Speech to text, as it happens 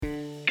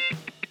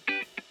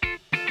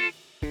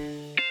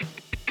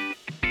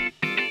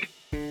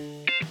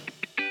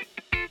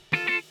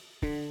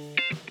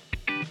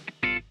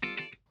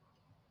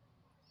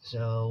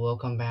So,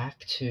 welcome back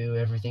to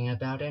Everything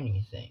About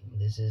Anything.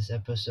 This is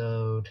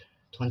episode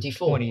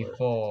 24,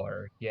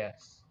 24,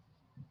 yes.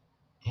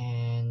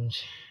 and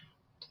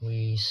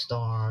we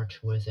start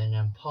with an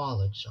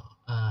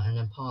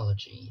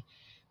apology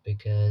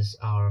because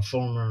our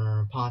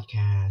former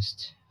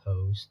podcast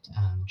host,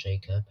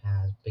 Jacob,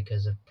 has,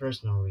 because of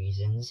personal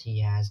reasons,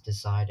 he has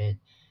decided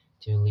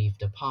to leave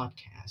the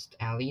podcast,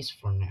 at least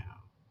for now.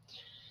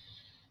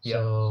 Yep.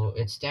 So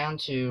it's down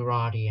to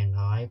Roddy and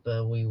I,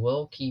 but we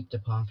will keep the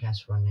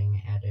podcast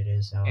running as it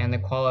is our And the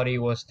main. quality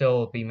will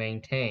still be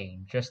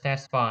maintained, just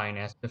as fine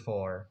as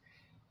before.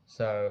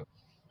 So,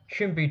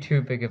 shouldn't be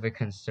too big of a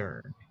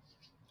concern.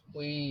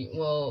 We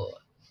will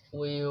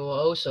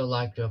also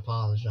like to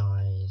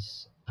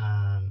apologize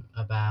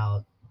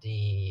about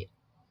the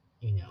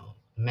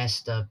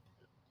messed up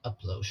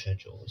upload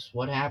schedules.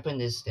 What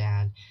happened is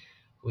that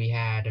we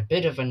had a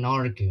bit of an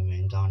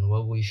argument on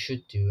what we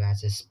should do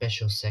as a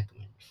special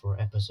segment for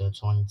episode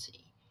 20.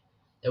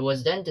 It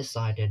was then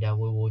decided that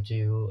we will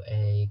do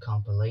a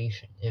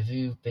compilation. If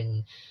you've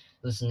been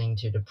listening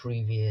to the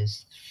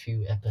previous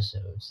few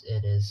episodes,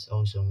 it is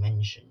also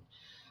mentioned.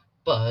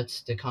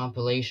 But the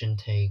compilation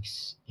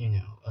takes,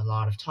 a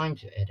lot of time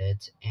to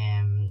edit,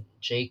 and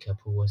Jacob,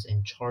 who was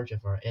in charge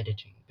of our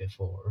editing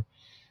before,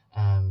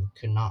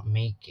 could not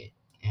make it.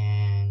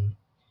 And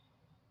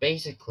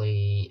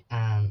basically,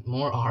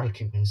 more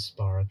arguments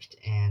sparked,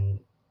 and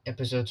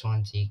episode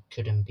 20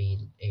 couldn't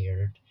be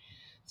aired.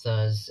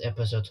 Thus,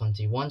 episode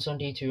 21,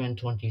 22, and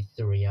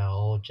 23 are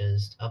all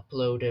just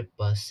uploaded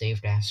but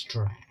saved as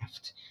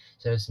draft,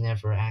 so it's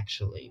never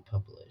actually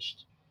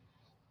published.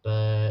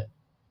 But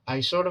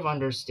I sort of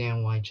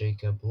understand why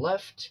Jacob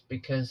left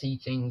because he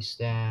thinks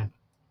that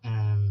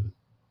um,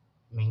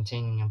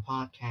 maintaining a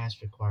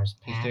podcast requires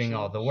He's doing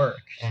all passion, the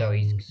work, so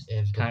he's and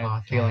if the kind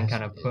of feeling podcast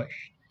kind of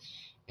pushed.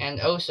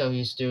 and also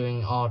he's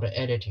doing all the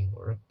editing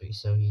work,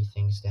 so he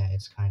thinks that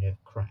it's kind of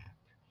crap,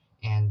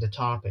 and the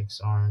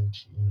topics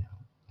aren't,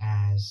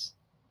 as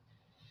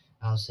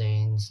I'll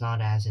say, it's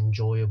not as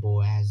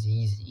enjoyable as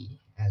easy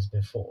as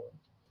before,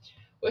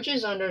 which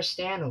is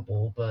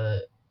understandable.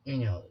 But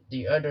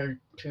the other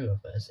two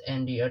of us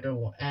and the other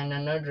one and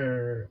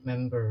another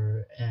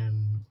member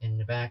in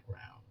the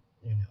background,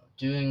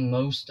 doing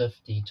most of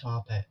the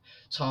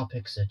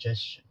topic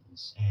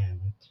suggestions and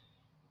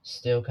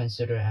still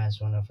considered as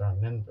one of our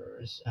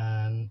members.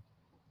 But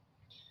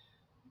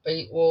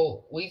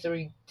well, we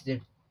three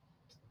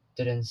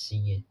didn't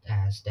see it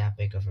as that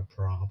big of a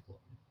problem.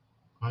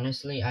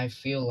 Honestly, I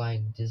feel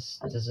like this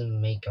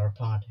doesn't make our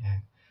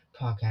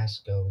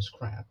podcast goes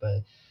crap.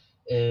 But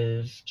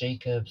if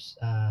Jacob's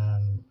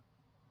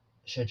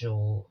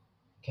schedule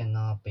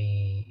cannot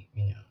be,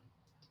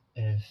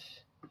 if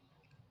well,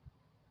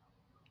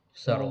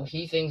 Subtle.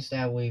 he thinks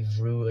that we've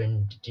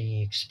ruined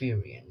the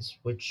experience,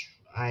 which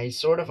I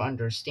sort of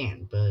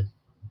understand. But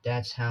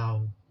that's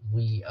how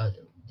the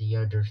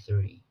other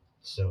three,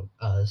 so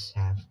us,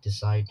 have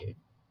decided.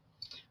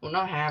 Well,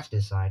 not have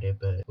decided,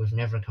 but we've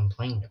never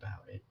complained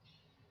about it.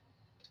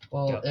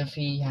 Well, Yep. if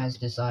he has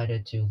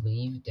decided to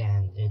leave,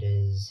 then it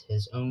is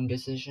his own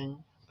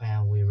decision,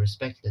 and we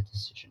respect the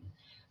decision.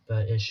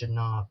 But it should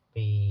not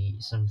be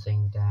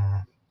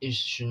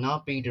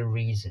the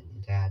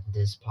reason that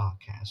this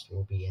podcast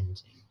will be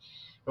ending.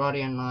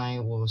 Roddy and I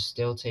will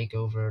still take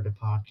over the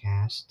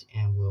podcast,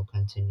 and we'll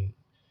continue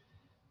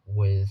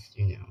with,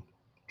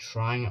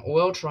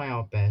 we'll try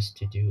our best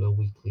to do a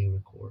weekly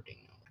recording.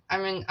 I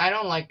mean, I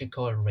don't like to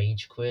call it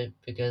rage quit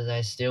because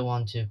I still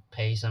want to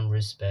pay some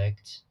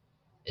respect.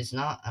 It's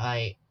not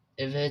I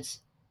if it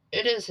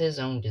is his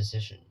own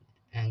decision,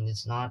 and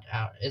it's not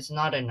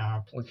in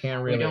our We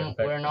can't really we're affect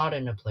it. not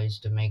in a place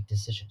to make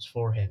decisions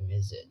for him,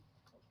 is it?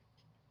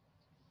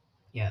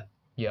 Yeah.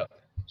 Yep.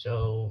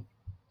 So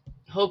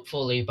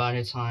hopefully by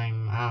the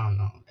time, I don't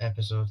know,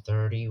 episode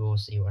 30, we'll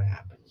see what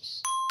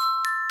happens.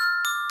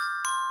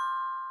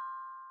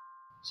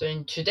 So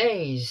in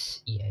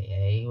today's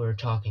EAA, we're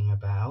talking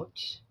about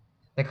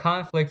The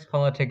conflicts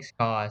politics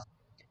cause.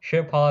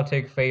 Should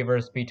politic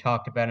favors be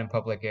talked about in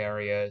public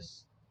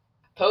areas?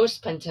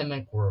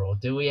 post-pandemic world.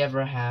 Do we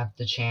ever have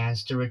the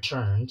chance to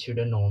return to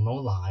the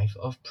normal life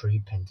of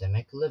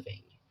pre-pandemic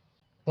living?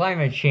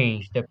 Climate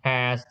change, the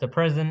past, the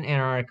present,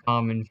 and our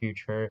common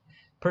future.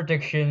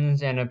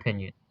 Predictions and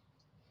opinions.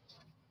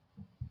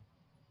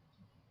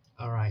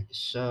 All right,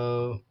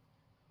 so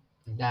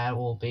that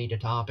will be the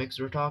topics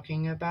we're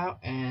talking about,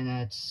 and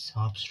let's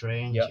hop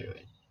straight Yep. into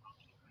it.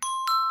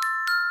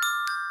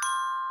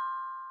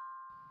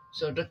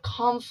 So the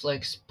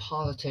conflicts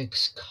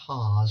politics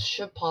cause,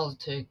 should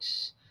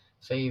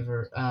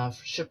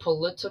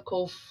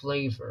political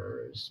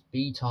flavors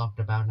be talked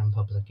about in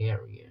public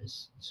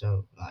areas?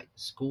 So like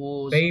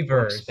schools,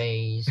 Favors.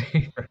 workspace,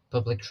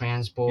 public You read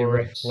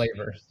transports,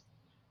 flavors.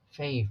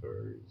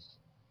 favors.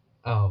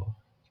 Oh,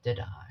 did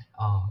I?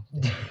 Oh,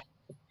 Oh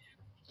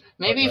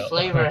maybe well.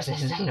 flavors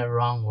isn't the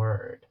wrong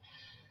word.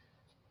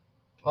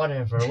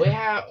 Whatever. We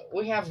have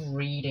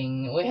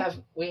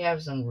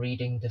some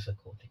reading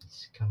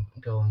difficulties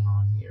going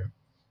on here.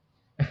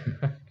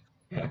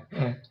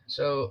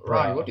 So,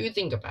 Ron, what Bro. do you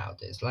think about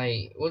this?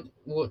 Like,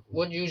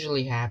 what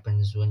usually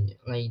happens when,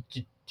 like,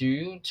 do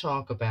you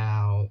talk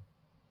about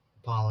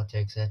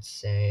politics, let's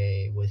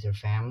say, with your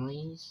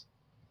families?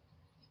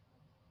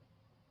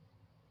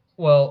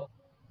 Well,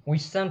 we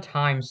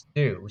sometimes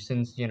do,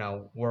 since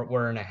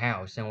we're in a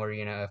house and we're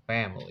a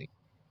family.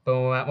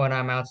 But when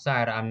I'm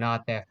outside, I'm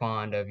not that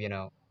fond of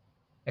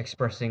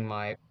expressing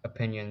my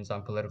opinions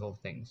on political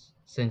things,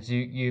 since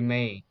you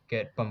may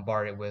get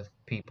bombarded with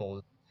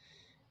people's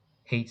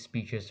hate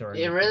speeches or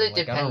It anything. really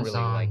Like I don't depends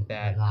really like on,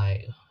 that.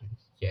 like,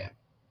 yeah,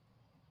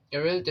 it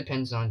really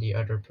depends on the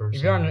other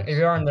If person's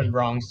you're on the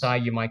wrong opinions.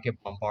 side, you might get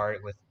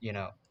bombarded with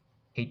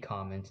hate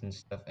comments and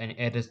stuff, and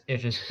it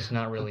just does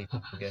not really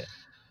feel good.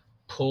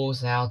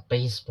 Pulls out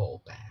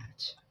baseball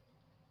bat.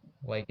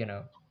 Like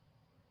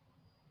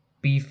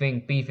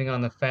beefing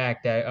on the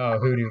fact that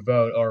who to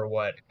vote or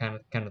what kind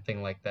of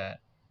thing like that.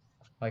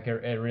 Like it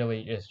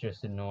really is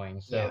just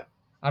annoying. Yeah, So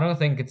I don't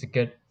think it's a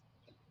good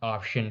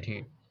option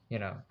to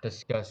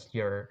discuss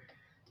your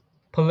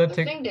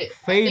politic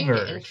I think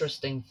the favors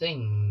interesting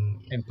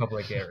thing, in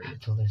public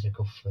areas.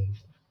 political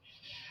flavor.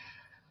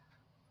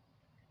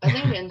 I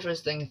think the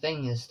interesting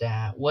thing is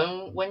that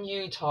when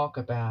you talk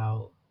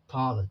about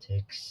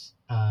politics,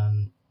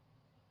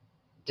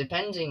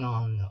 depending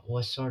on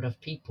what sort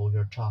of people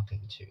you're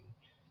talking to,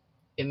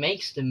 it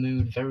makes the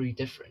mood very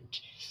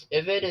different.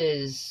 If it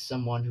is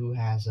someone who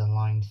has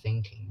aligned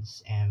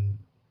thinkings and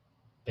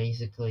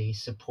basically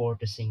support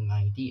the same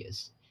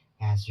ideas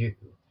as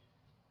you,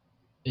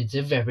 it's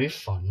a very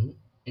fun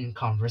in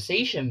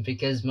conversation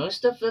because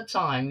most of the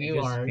time It you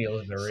just are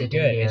feels very sitting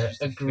good. It's there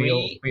just a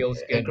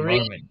feels good agreeing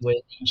environment.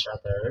 with each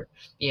other.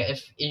 Yeah,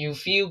 if you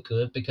feel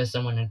good because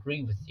someone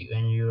agree with you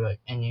and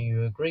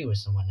you agree with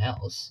someone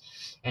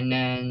else, and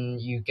then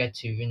you get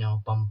to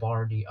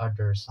bombard the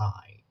other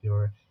side,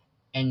 your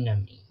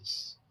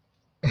enemies.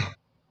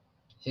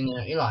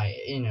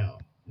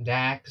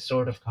 That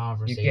sort of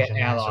You get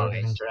conversation, that sort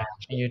of allies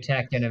interaction. and you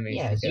attack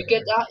enemies Yes, you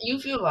get together. that. You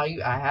feel like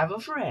I have a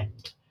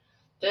friend.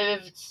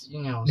 If it's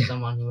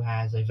someone who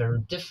has a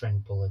very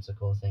different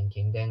political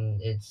thinking, then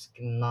it's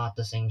not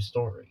the same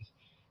story.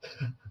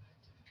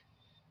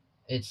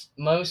 It's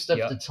most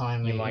of the Yep.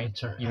 time You it might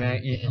return you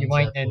it you ends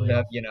might up end with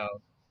up,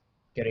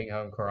 getting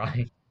home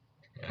crying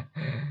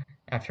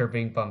after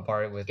being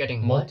bombarded with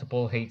getting what?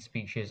 multiple hate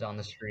speeches on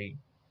the street.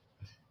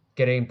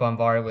 Getting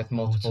bombarded with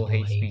multiple Multiple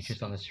hate hate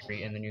speeches on the speech.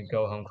 street, and then you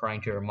go home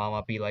crying to your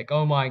mama, be like,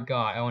 "Oh my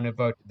god, I want to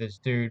vote for this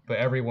dude, but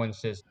everyone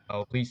says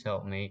no. Please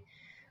help me."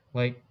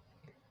 Like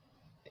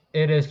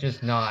it is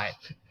just not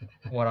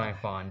what I'm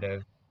fond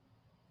of.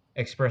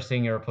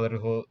 Expressing your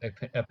political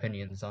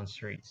opinions on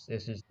streets.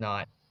 It's just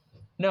not.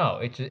 No,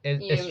 it's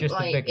Yeah, just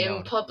a like big in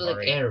no public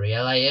already.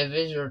 area, like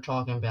if you're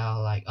talking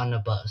about like on a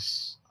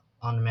bus,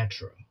 on a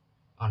metro,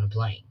 on a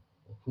plane.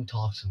 Who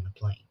talks on a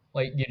plane?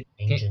 Like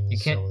Engine you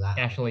is so can't loud.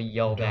 actually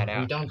yell that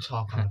You out. don't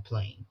talk on a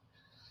plane.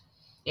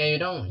 Yeah, you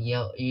don't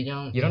yell. You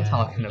don't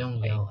talk in You a don't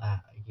plane.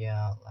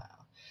 yell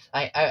loud.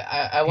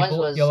 I once People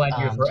was yell at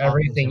you for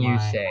talking to everything you my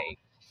say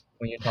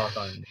when you talk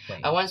on the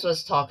I plane. once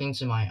was talking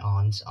to my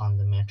aunt on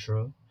the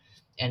metro,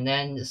 and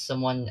then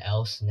someone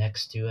else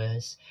next to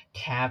us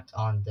tapped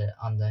on the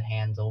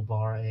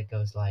handlebar. It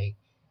goes like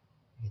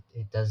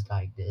it does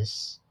like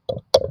this,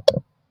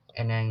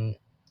 and then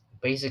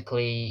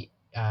basically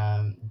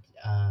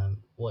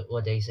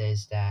what they say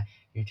is that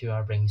you two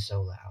are being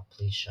so loud.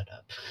 Please shut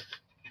up.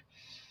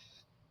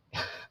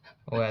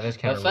 Oh, yeah, that's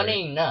kind But of rude.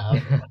 funny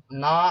enough,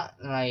 not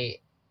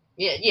like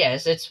yeah,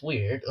 yes, it's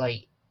weird.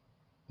 Like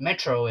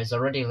metro is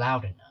already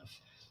loud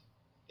enough.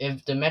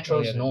 If the Oh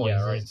metro's yeah, yeah,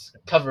 noise right. is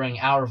covering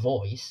our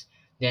voice,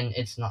 then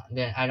it's not.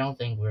 Then I don't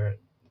think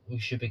we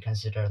should be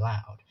considered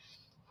loud.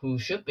 Who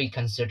should be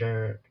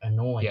considered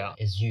annoying Yeah,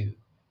 is you.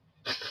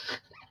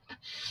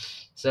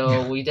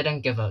 So we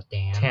didn't give a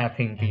damn,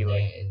 tapping be and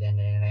like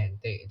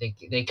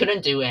they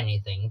couldn't do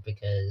anything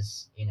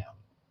because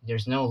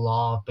there's no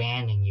law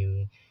banning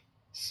you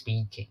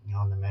speaking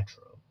on the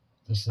metro.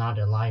 It's not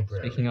a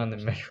speaking library on the or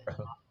something.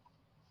 metro.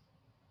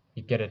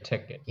 You get a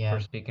ticket for Yeah.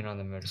 speaking on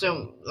the metro.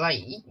 So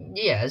like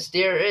yes,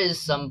 there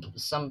is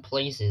some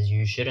places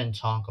you shouldn't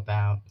talk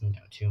about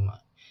too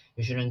much.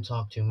 You shouldn't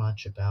talk too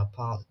much about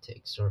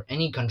politics or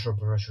any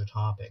controversial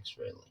topics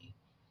really.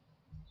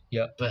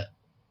 Yep, But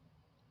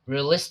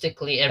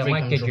realistically, that every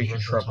might get you into controversial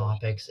trouble.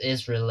 topics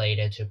is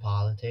related to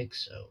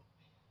politics. So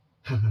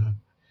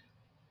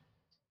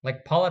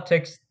Like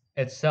politics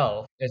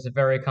itself is a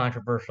very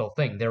controversial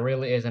thing. There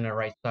really isn't a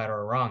right side or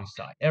a wrong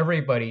side.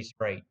 Everybody's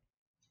right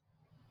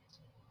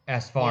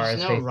as far there's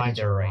as no they think right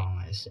they're or right. wrong,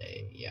 I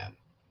say. Yeah,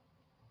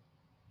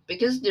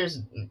 because there's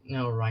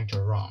no right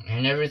or wrong,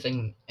 and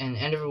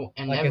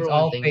Like it's everyone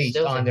all thinks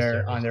based still thinks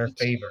they're on their right.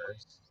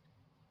 favors.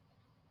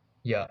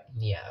 Yeah,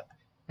 Yeah.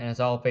 and it's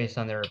all based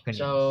on their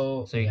opinions.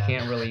 So So you yeah,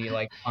 can't really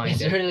like find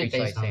it's a really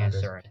based precise on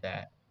others' answer at opinion.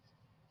 that.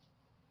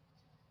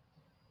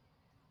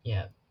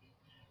 Yeah,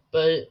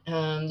 but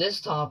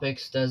this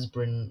topic does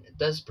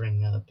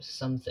bring up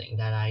something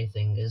that I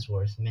think is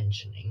worth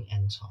mentioning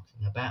and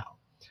talking about: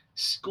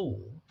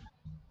 school.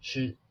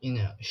 Should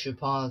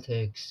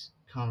politics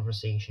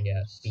conversation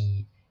Yes.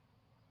 be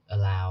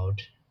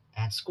allowed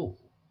at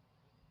school?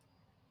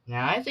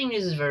 Now, I think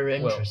this is very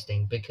Well,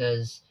 interesting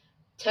because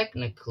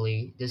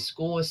technically the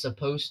school is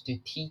supposed to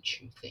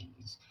teach you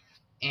things,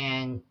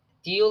 and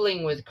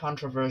dealing with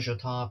controversial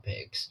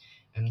topics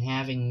and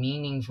having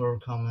meaningful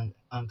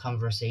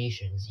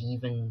conversations,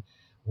 even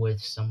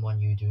with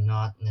someone you do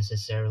not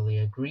necessarily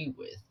agree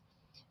with,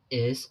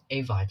 is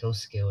a vital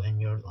skill in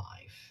your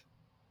life.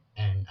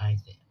 And I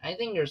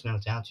think there's no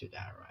doubt to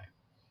that, right?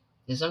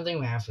 It's something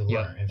we have to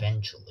yeah, learn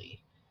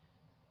eventually.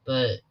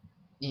 But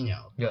you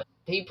know, yeah.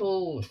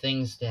 people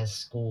thinks that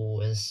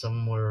school is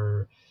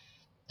somewhere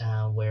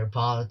where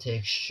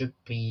politics should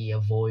be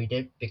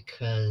avoided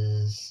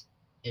because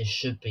it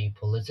should be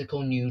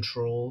political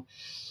neutral,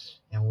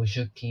 and we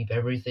should keep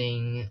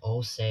everything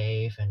all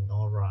safe and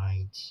all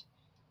right.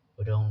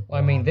 We don't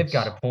Well, I mean, they've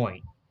got a want.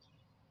 point.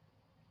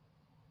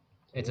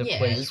 It's a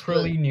place Yes,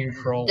 but truly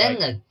neutral, like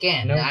then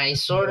again, no I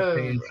sort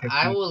of affiliation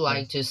I would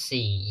like because to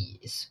see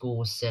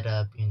school set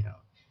up,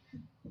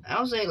 I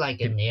would say like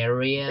an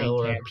area debate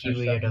or a camps or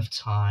period something. of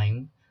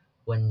time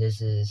when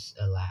this is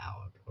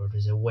allowed, or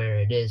is it where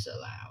it is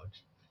allowed,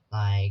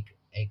 like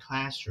a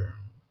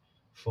classroom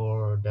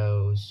for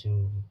those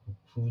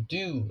who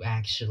do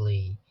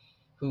actually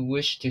who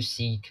wish to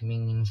seek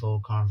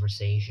meaningful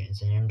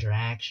conversations and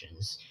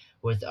interactions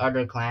with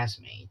other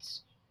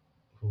classmates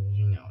who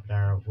that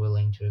are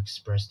willing to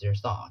express their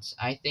thoughts.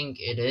 I think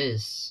it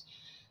is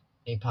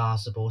a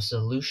possible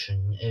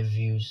solution if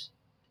you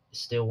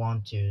still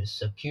want to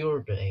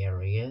secure the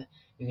area.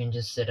 You can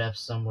just set up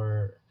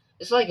somewhere.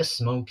 It's like a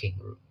smoking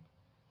room.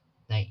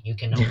 Like you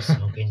can only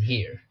smoke in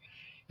here.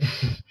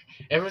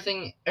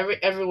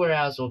 Everywhere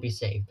else will be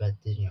safe, but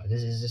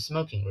this is a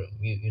smoking room.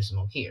 You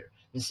smoke here.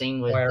 The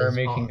same Why with are this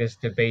making part. this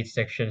debate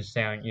section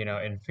sound,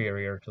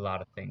 inferior to a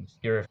lot of things?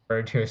 You're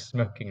referring to a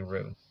smoking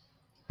room.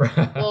 A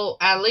Well,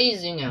 at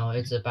least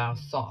it's about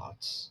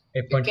thoughts.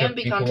 It bunch can of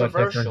be people with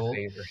different controversial.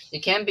 favors.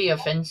 It can be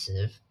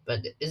offensive,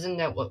 but isn't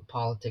that what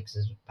politics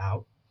is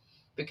about?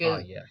 Ah,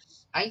 Because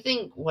yes. I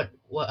think what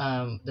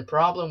the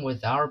problem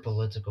with our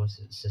political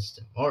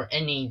system or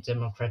any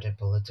democratic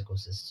political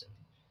system,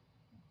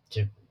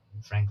 to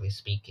frankly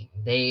speaking,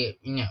 the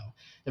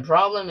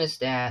problem is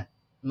that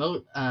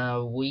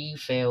we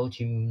fail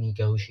to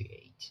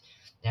negotiate,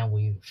 and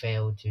we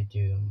fail to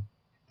do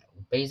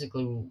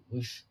basically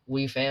we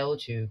fail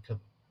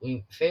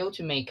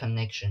to make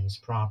connections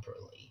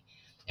properly,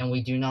 and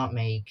we do not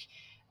make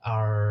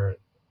our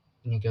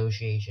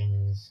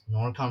negotiations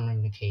nor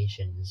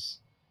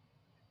communications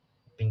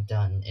being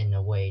done in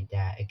a way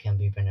that it can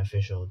be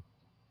beneficial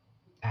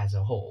as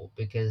a whole,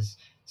 because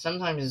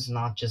sometimes it's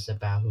not just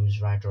about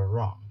who's right or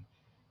wrong,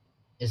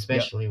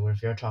 Yep. especially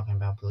if you're talking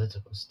about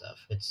political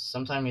stuff.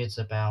 It's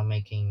about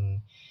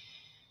making,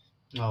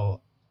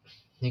 oh,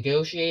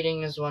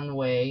 negotiating is one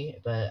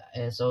way, but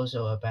it's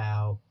also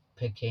about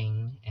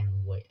picking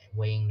and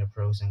weighing the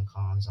pros and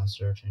cons on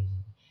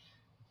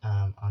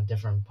on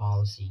different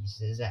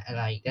policies. Is that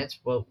like that's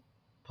what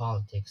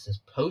politics is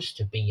supposed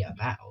to be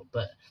about?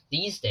 But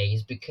these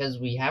days, because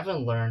we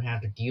haven't learned how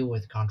to deal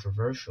with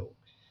controversial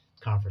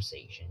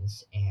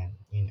conversations, and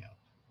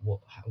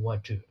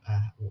what to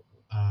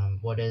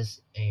what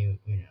is a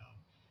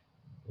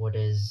what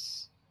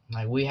is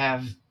like we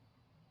have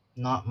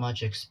not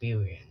much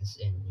experience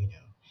in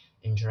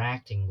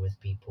interacting with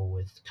people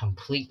with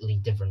completely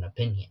different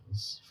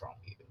opinions from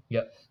you.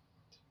 Yep.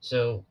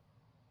 So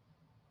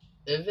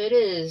if it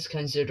is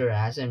considered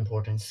as an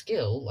important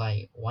skill,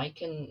 like why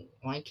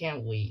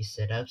can't we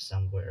set up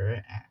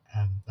somewhere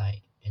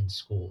like in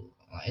school?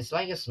 It's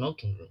like a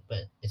smoking room,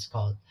 but it's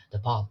called the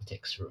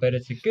politics room, But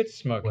it's a good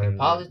where smoking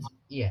room. polit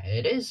yeah,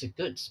 it is a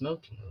good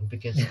smoking room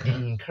because it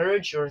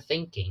encourages your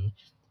thinking,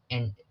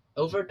 and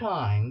over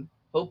time,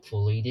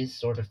 hopefully, this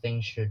sort of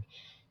thing should,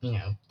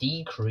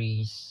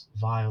 decrease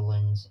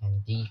violence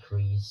and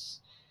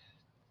decrease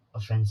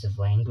offensive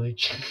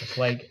language. It's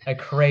like a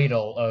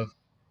cradle of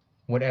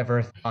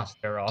whatever thoughts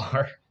there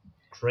are.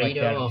 Like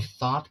that. Cradle of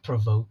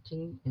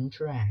thought-provoking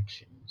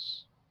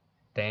interactions.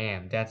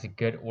 Damn, that's a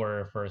good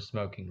word for a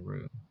smoking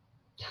room.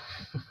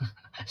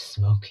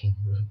 Smoking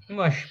room.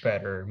 Much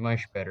better,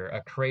 much better.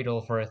 A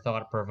cradle for a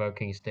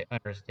thought-provoking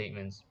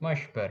understatements.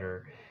 Much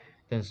better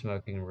than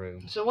smoking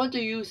room. So, what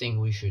do you think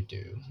we should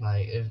do?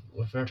 Like, if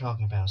we're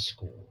talking about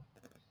school,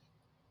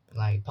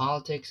 like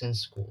politics and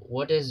school,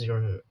 what is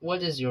your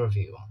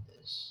view on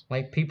this?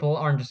 Like people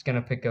aren't just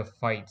gonna pick up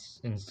fights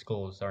in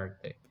schools, aren't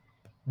they?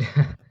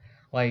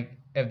 Like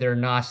if they're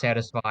not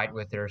satisfied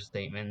with their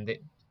statement,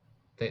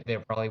 they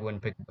probably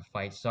wouldn't pick up a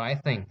fight. So I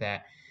think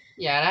that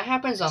Yeah, that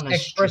happens on the expressing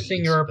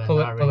streets, your but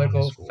not really in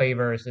the political school.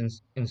 favors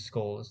in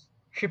schools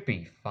should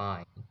be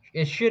fine.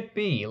 It should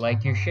be Uh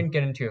like you huh. shouldn't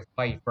get into a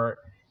fight for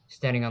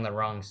standing on the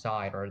wrong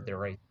side or the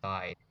right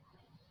side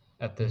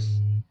of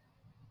this Mm.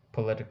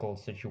 political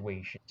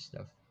situation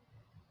stuff.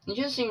 It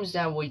just seems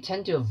that we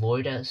tend to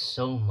avoid it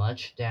so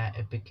much that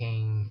it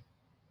became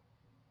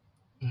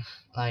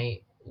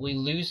like we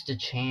lose the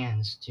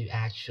chance to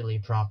actually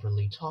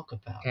properly talk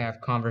about it,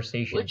 Have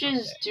conversations which on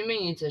is, that. to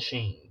me, it's a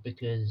shame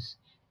because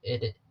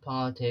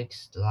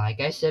politics, like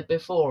I said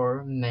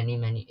before,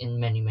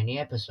 many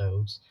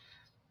episodes,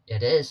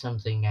 it is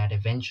something that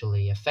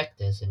eventually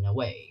affects us in a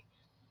way.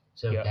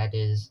 So Yep.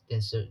 there's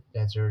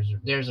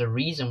a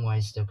reason why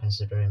it's still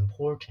considered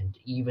important,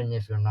 even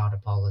if you're not a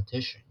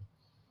politician.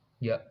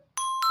 Yep.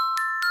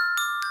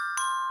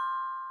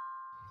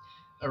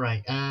 All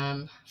right.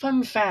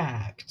 Fun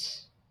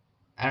fact.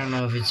 I don't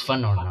know if it's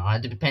fun or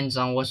not. It depends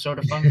on what sort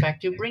of fun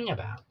fact you bring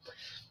about.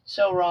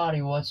 So,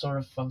 Roddy, what sort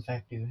of fun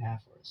fact do you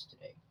have for us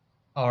today?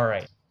 All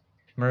right.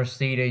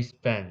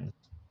 Mercedes-Benz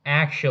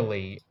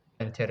actually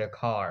invented a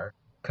car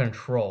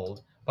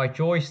controlled by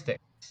joystick.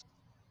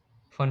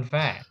 Fun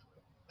fact.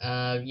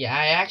 Yeah,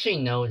 I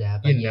actually know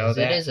that, but You know yes,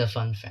 it that? is a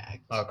fun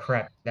Oh fact.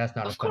 crap, that's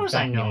not a Of fun course,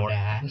 I fact know anymore.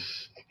 that.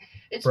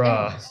 It's Bruh,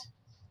 Benz.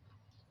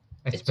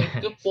 it's It's a good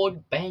Benz. boy,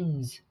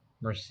 Benz.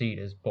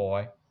 Mercedes,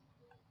 boy.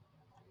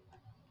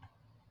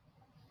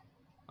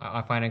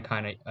 I find it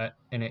kind of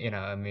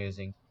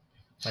amusing.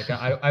 Like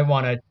I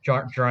want to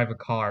drive a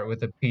car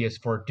with a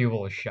PS4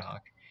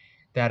 DualShock.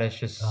 That is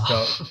just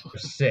so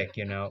sick.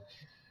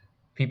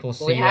 People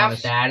We see you on the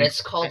have that. street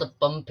It's called a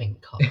bumping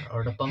car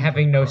or the bumper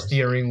having no car stick.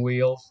 steering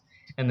wheels,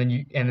 and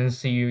then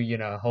see you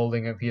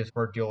holding a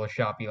PS4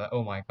 DualShock. Be like,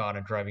 oh my god,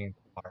 I'm driving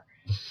a car.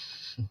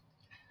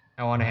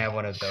 I want to have Right.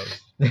 one of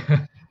those.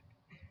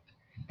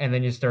 And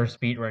then you start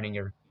speed running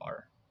your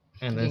car,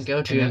 and You then can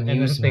go to and an then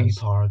and then amusement things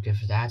park if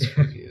that's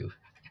for you.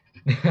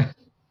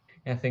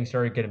 and things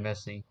start getting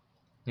messy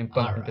and All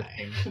bump into right.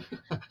 things.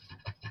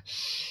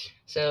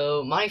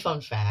 So my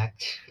fun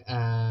fact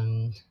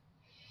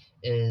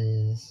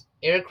is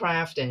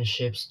aircraft and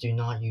ships do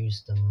not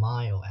use the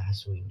mile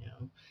as we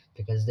know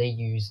because they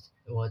used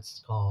what's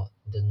called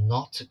the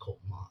nautical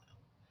mile,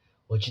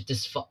 which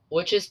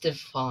is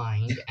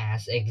defined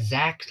as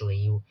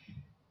exactly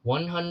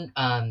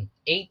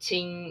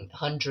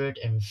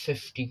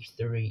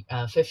 1853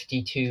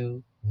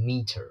 52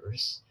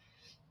 meters.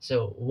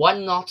 So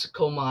 1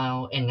 nautical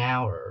mile an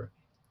hour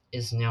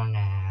is known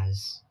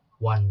as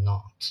 1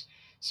 knot.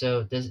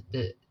 So the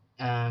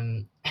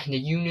the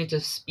unit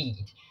of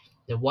speed,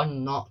 the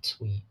 1 knot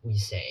we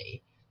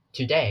say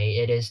today,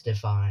 it is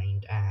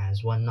defined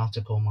as 1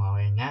 nautical mile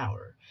an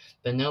hour.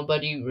 But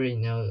nobody really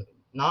know.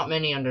 Not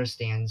many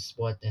understands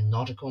what the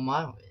nautical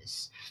mile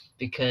is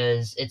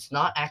because it's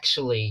not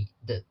actually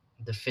the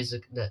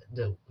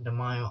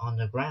mile on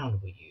the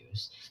ground we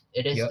use.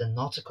 It is Yep. the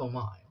nautical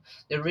mile.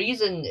 The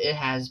reason it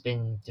has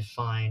been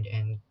defined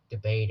and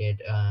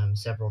debated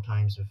several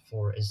times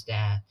before is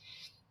that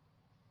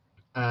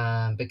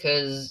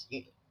because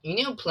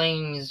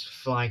planes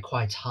fly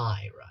quite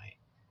high, right?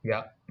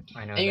 Yep.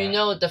 I know And you that.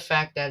 know the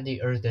fact that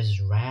the Earth is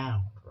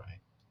round, right?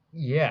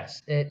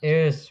 Yes, it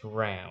is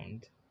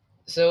round.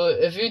 So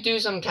if you do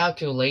some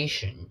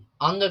calculation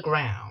on the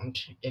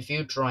ground, if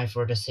you drive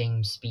for the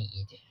same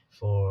speed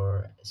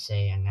for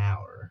say an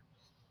hour,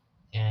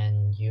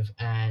 and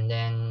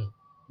then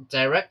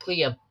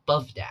directly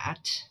above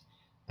that,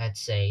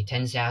 let's say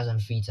 10,000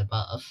 feet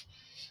above,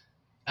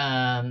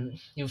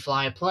 you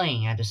fly a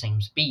plane at the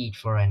same speed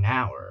for an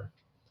hour.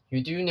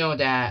 You do know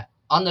that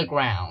on the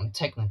ground,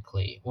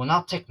 technically, well,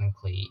 not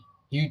technically,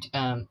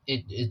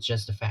 it's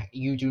just a fact.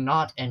 You do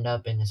not end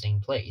up in the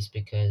same place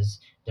because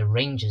the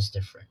range is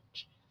different.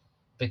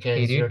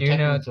 Hey, Because do you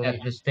know that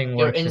this thing you're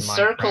works in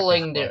Minecraft as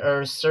encircling the well?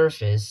 Earth's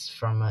surface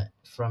from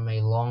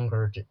a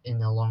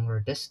longer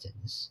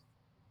distance.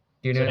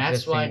 Do you So know that that's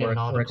this why thing the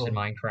works in nautical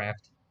Minecraft?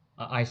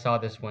 I saw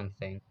this one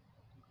thing,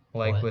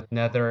 like what? with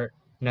Nether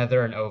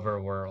and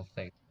Overworld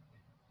thing.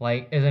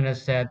 Like, isn't it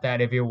said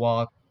that if you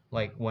walk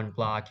like one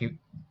block,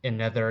 in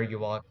Nether you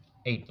walk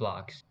 8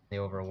 blocks in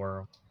the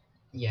Overworld?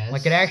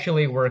 Like, it Yes.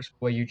 actually works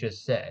what you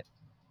just said.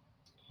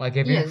 Like,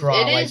 if you Yes, draw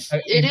it like is.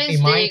 It a is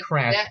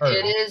Minecraft it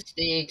Earth, is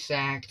the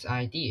exact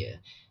idea.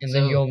 and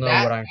then So you'll know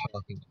what I'm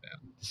talking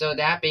about.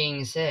 that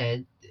being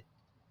said,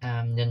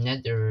 the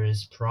Nether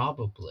is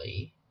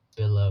probably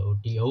below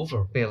the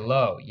overworld.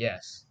 Below,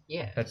 yes,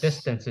 the Yes.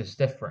 distance is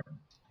different.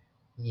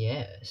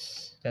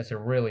 Yes. That's a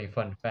really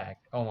fun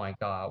fact. Oh my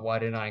god, why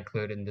didn't I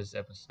include in this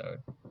episode?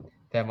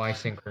 That might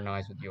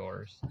synchronize with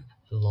yours,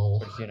 Lol.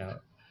 which is,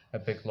 a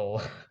big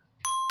lol.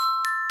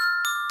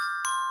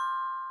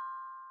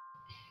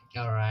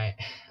 All right.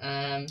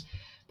 Um,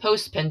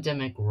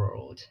 Post-pandemic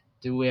world.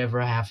 Do we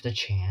ever have the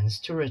chance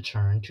to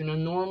return to the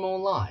normal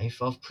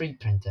life of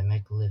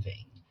pre-pandemic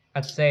living?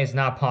 I'd say it's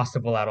not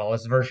possible at all.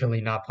 It's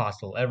virtually not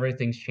possible.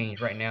 Everything's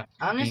changed right now.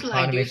 The Honestly,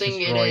 I do economy's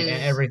think it destroyed and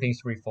is. everything's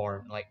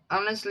reformed. Like,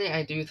 Honestly,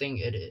 I do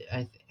think it is.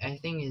 I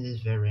think it is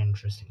a very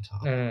interesting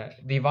topic.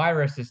 the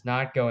virus is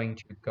not going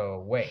to go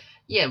away.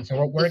 Yeah, So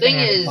the we're gonna thing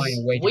have to find a is,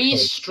 way to we coexist.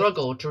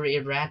 struggle to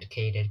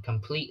eradicate it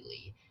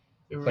completely.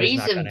 The But it's not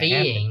reason gonna happen.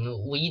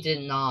 being, we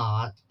did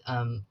not,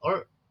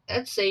 or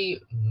let's say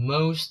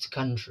most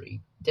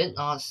country did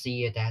not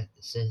see it as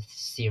a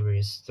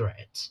serious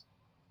threat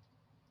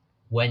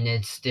when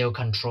it's still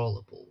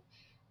controllable.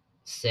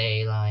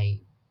 Say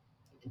like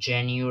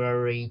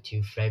January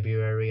to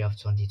February of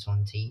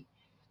 2020,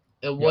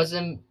 it Yep.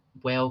 wasn't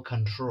well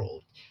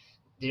controlled.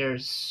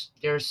 There's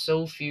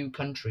so few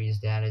countries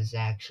that is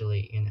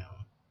actually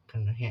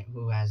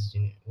who has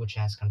which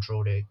has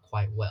controlled it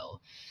quite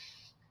well.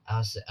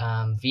 As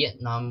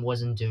Vietnam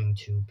wasn't doing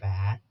too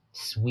bad.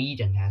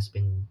 Sweden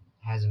hasn't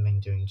been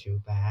doing too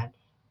bad.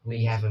 We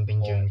Things haven't been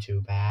boy. doing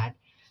too bad,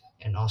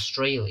 and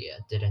Australia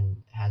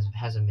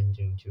hasn't been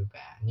doing too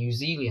bad. New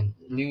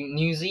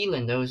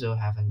Zealand also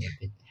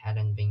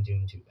hadn't been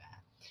doing too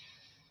bad.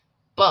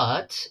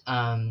 But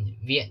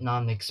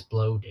Vietnam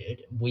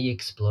exploded. We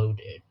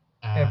exploded.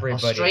 Everybody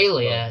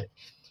Australia exploded.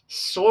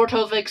 sort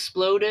of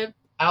exploded.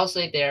 I'll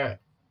say they're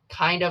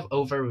kind of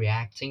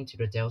overreacting to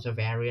the Delta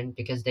variant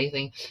because they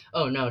think,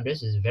 oh no,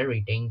 this is very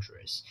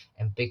dangerous.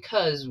 And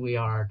because we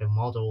are the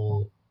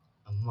model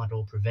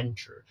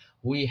preventer,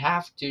 we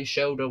have to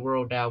show the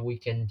world that we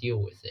can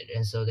deal with it.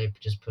 And so they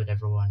just put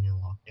everyone in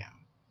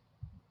lockdown.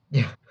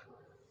 Yeah.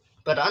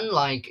 But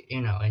unlike,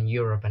 in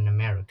Europe and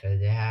America,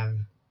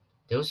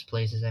 those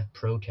places have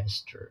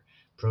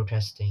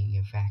protesting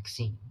a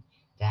vaccine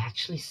that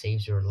actually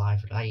saves your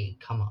life. Like,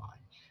 come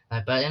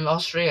on. But in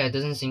Australia, it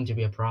doesn't seem to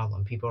be a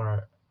problem. People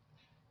are,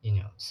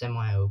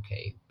 semi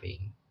okay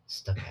being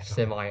stuck at home.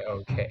 Semi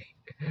okay.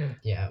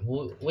 Yeah,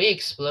 we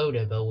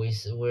exploded, but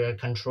we're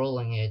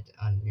controlling it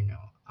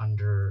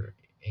under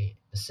a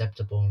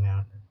acceptable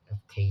amount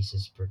of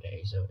cases per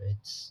day. So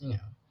it's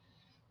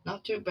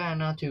not too bad,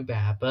 not too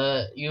bad,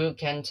 but you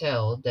can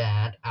tell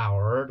that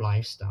our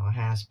lifestyle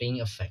has been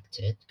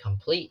affected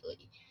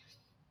completely.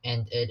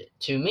 And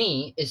to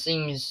me, it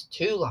seems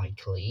too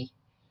likely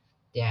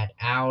that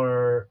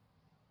our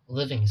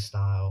living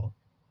style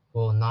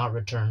will not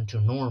return to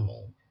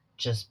normal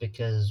just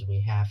because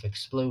we have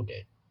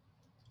exploded.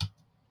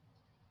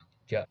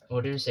 Yeah.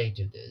 What do you say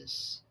to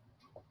this?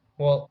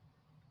 Well,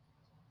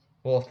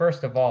 well,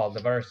 first of all, the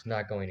virus is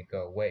not going to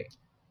go away.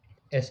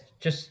 It's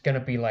just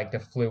gonna be like the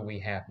flu we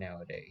have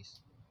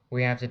nowadays.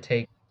 We have to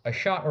take a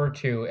shot or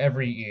two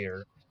every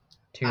year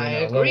to, I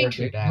agree lower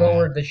to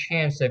that. the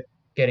chance of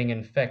getting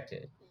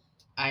infected.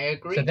 I So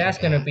agree to that's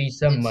gonna that. be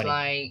some It's money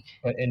like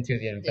put into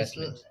the it's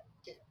investment.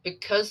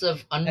 because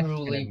of That's gonna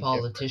unruly be different.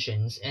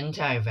 politicians,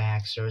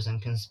 anti-vaxxers,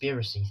 and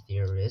conspiracy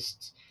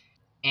theorists,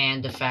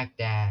 and the fact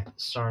that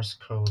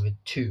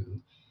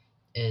SARS-CoV-2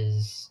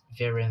 is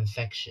very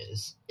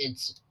infectious.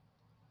 It's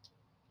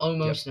Yep.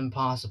 almost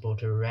impossible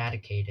to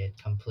eradicate it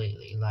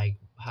completely, like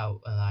how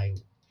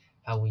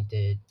we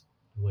did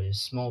with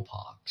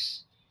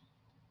smallpox.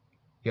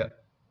 Yep.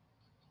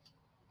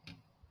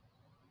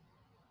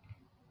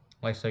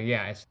 Like so,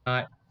 yeah,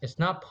 it's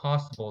not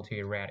possible to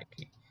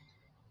eradicate.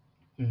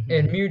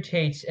 It Hmm.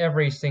 mutates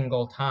every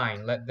single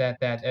time.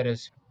 That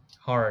is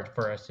hard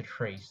for us to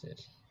trace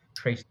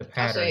the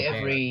pattern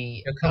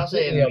down. To I'll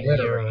say completely every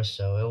year or obliterate.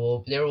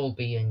 so, there will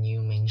be a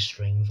new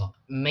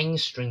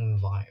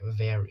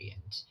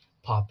variant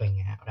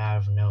popping out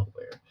of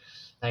nowhere.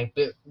 Like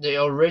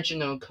the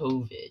original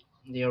COVID,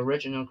 the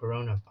original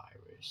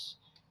coronavirus.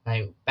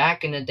 Like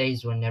back in the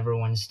days when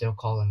everyone's still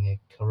calling it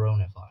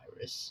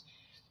coronavirus,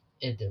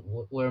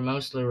 we're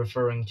mostly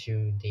referring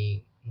to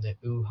the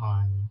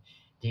Wuhan,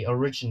 the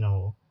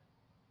original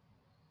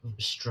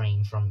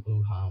strain from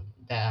Wuhan.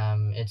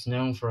 It's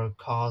known for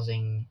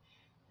causing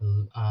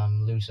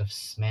loss of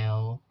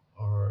smell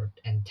or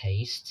and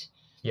taste.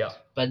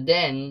 Yep. But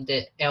then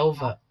the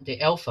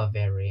alpha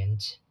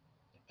variant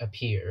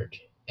appeared,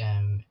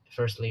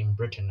 firstly in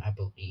Britain, I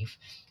believe,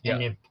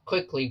 and Yep. it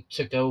quickly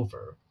took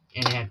over,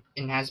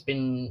 and has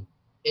been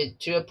it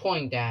to a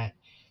point that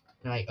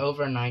like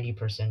over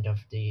 90% of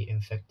the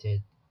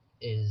infected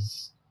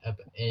is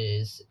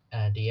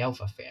the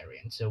alpha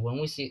variant. So when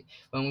we say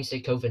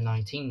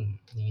COVID-19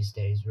 these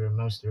days, we're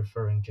mostly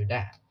referring to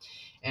that.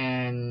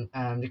 And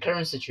the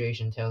current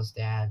situation tells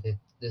that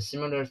the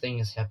similar thing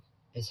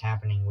is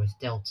happening with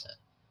Delta.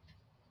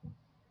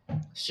 Yeah,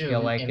 Soon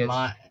like it it's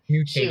might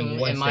mutating soon it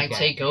once might again.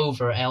 take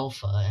over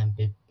Alpha and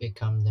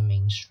become the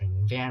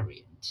mainstream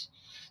variant.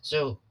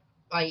 So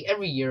like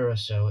every year or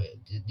so,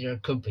 there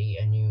could be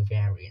a new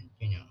variant,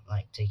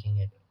 like taking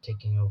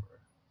over.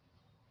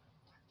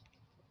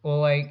 Well,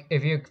 like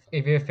if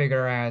you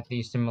figure out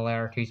the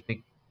similarities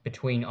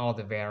between all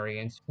the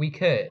variants, we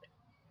could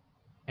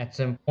at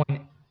some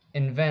point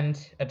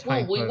invent a Well,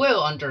 type we of will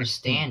vaccine.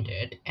 understand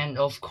it, and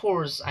of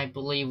course, I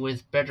believe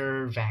with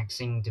better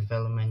vaccine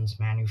development,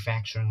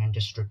 manufacturing, and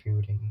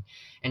distribution,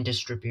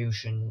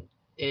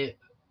 it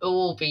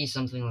will be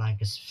something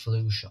like a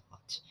flu shot.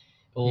 It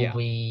will Yeah,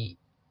 be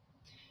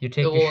you it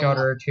take a will shot not,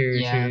 or two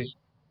yeah. to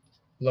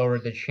lower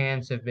the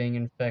chance of being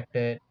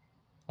infected.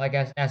 Like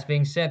as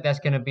being said, that's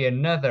going to be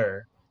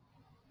another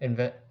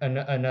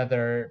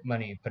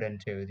money put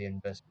into the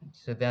investment.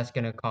 So that's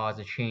going to cause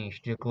a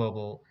change to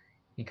global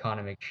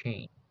economic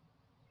change.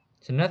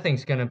 So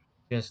nothing's going to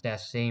be just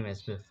as same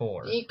as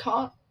before. The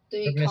econ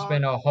the They're going to econ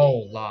spend a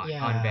whole lot on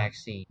Yeah.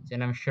 vaccines,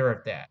 and I'm sure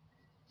of that,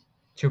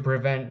 to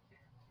prevent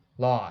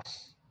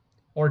loss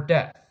or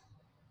death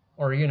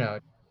or,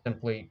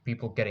 simply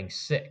people getting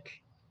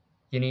sick.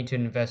 You need to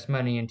invest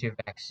money into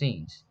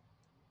vaccines.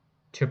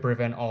 to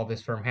prevent all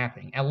this from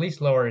happening. At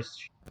least lower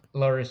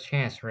its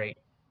chance rate.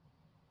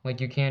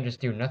 Like you can't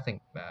just do nothing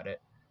about it.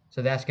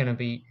 So that's gonna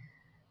be,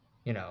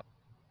 you know,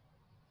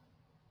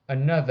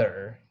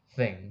 another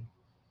thing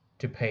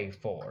to pay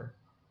for.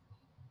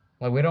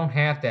 Like we don't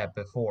have that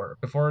before.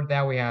 Before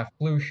that, we have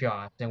flu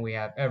shots and we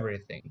have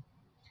everything,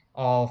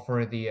 all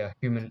for the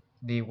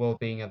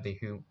well-being of the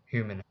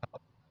human.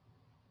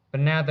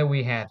 But now that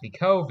we have the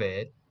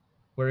COVID,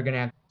 we're gonna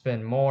have to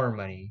spend more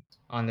money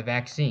on the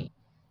vaccine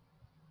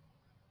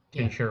to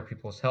Yeah. ensure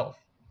people's health.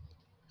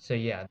 So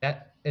yeah,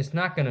 that it's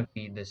not gonna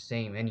be the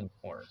same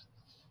anymore.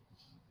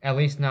 At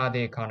least not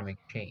the economic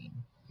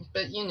chain.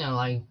 But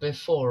like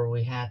before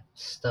we had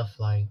stuff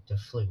like the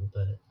flu,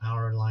 but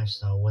our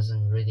lifestyle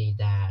wasn't really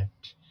that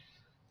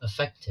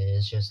affected.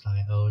 It's just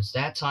like, oh, it's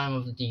that time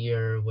of the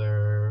year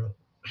where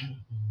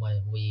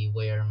when we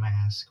wear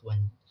masks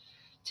when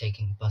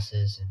taking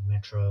buses and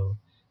metro,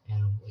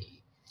 and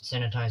we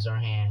sanitize our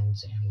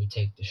hands and we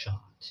take the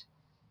shot.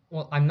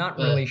 Well, I'm not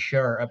really But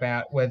sure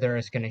about whether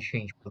it's gonna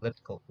change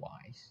political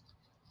wise,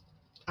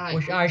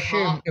 which I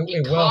assume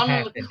it will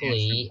happen at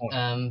some economically, point.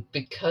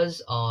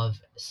 because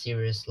of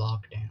serious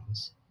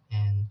lockdowns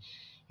and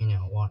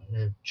what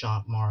the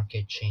job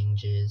market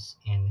changes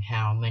and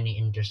how many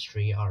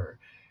industry are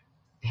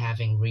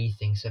having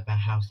rethinks about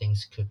how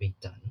things could be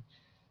done,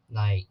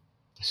 like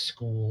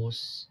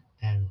schools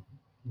and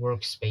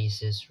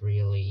workspaces,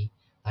 really,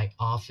 like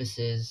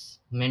offices.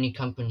 Many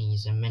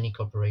companies and many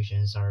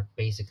corporations are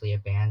basically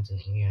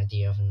abandoning the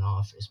idea of an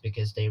office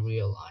because they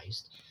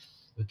realized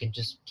we can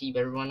just keep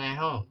everyone at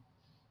home.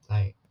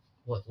 Like,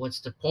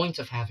 what's the point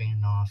of having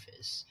an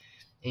office?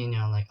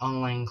 Like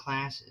online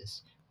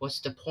classes. What's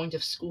the point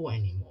of school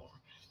anymore?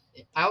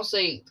 I'll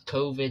say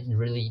COVID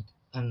really,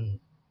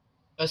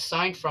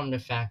 aside from the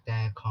fact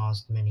that it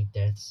caused many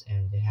deaths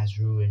and it has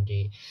ruined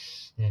the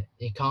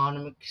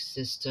economic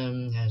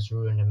system, has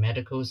ruined the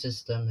medical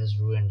system, has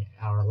ruined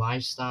our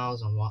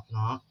lifestyles and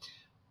whatnot.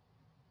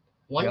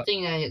 One Yep,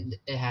 thing that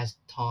it has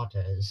taught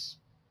us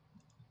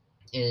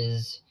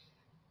is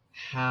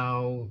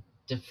how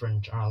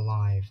different our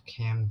life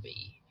can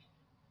be.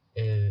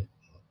 If,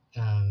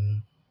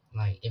 um,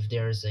 like if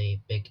there's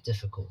a big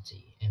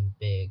difficulty and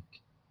big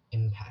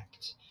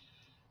impact,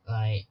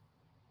 like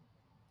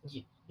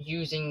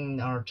using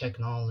our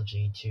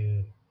technology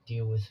to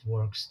deal with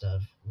work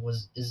stuff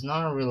was is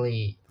not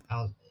really.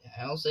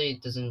 I'll say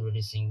it doesn't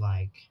really seem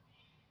like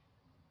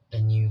a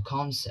new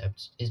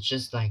concept. It's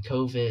just like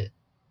COVID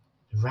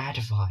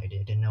ratified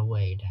it in a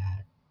way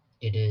that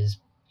it is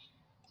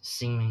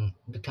seeming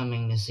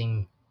becoming the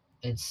seem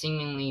it's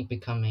seemingly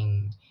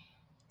becoming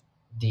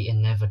the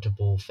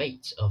inevitable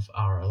fate of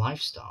our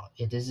lifestyle.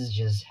 This is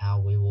just how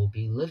we will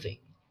be living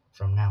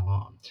from now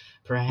on.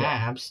 yep.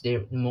 Perhaps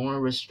more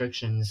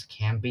restrictions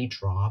can be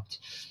dropped.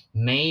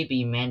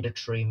 Maybe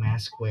mandatory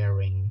mask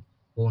wearing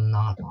will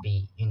not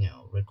be,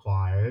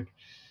 required.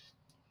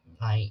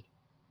 Like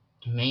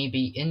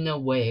maybe in a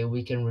way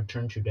we can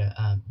return to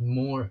the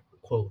more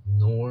quote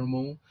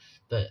normal.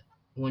 But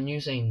when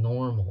you say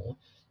normal,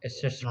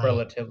 It's just like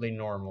relatively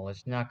normal.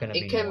 It's not gonna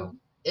it be normal. can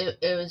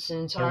it's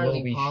There will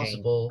entirely be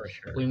change possible for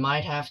sure. we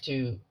might have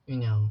to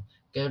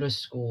go to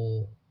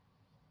school,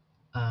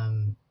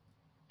 um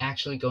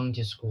actually going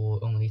to school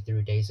only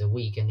 3 days a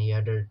week, and the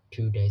other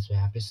 2 days we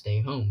have to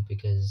stay home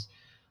because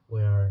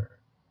we're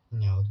you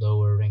know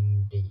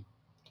lowering the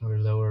we're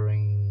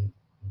lowering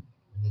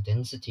the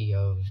density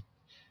of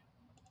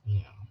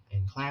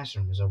in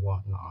classrooms or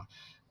whatnot.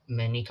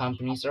 Many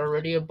companies are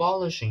already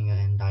abolishing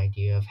the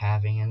idea of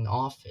having an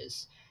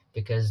office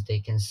because they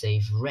can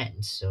save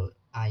rent, so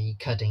i.e.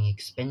 cutting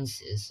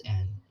expenses,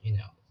 and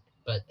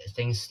but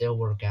things still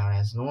work out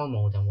as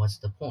normal, then what's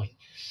the point?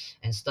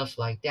 And stuff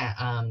like that.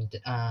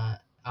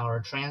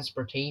 Our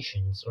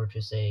transportations, or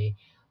to say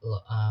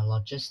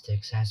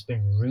logistics, has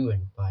been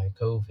ruined by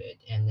COVID,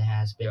 and it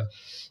has Yep. been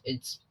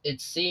it's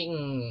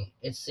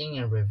seeing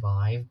a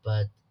revive,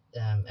 but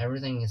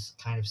everything is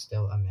kind of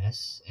still a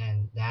mess,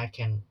 and that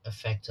can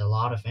affect a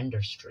lot of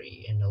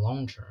industry in the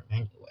long term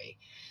anyway.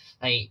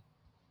 Like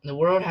the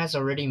world has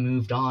already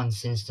moved on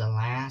since the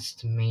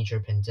last major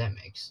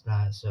pandemics,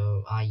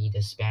 so i.e.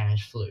 the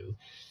Spanish flu,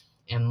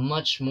 and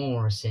much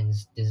more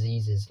since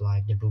diseases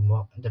like the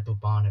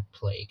bubonic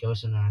plague,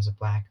 also known as the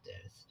Black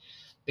Death,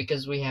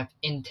 because we have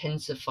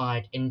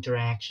intensified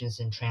interactions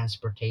in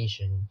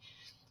transportation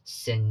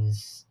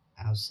since,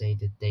 I'll say,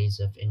 the days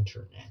of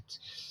internet,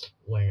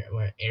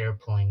 where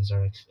airplanes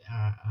are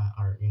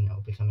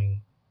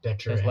becoming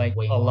better It's and like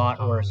way a more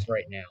lot worse common.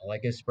 right now.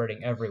 Like it's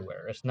spreading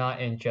everywhere. It's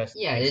not in just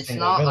Yeah, a it's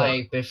single not village.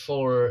 like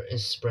before. It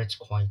spreads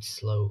quite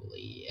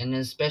slowly, and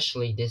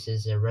especially this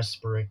is a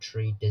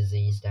respiratory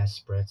disease that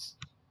spreads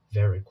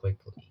very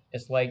quickly.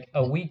 It's like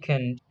a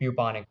weakened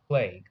bubonic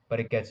plague, but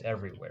it gets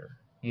everywhere.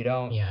 You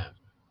don't. Yeah,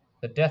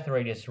 The death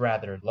rate is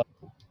rather low.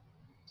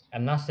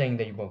 I'm not saying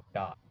that you won't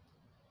die.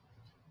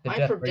 The my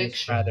death rate is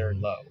rather prediction.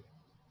 low,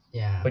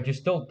 Yeah, but you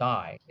still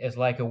die. It's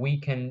like a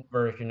weakened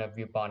version of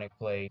bubonic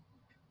plague,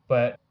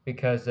 but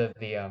because of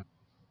the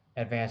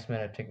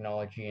advancement of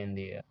technology and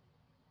the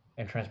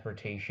and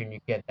transportation. You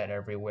get that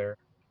everywhere.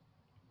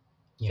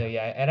 So Yeah.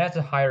 yeah, it has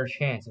a higher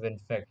chance of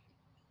infection,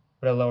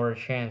 but a lower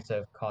chance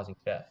of causing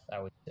death, I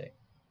would say.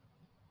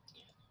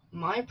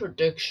 My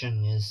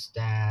prediction is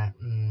that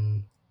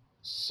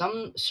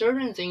some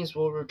certain things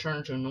will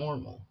return to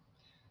normal.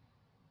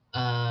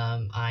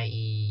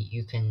 I.e.,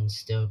 you can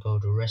still go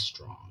to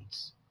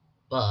restaurants,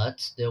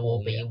 but there will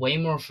Oh be yeah. way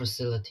more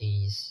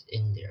facilities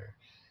in there,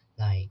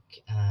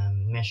 like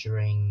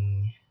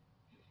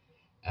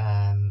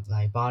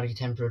like body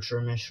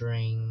temperature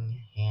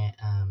measuring,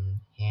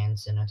 hand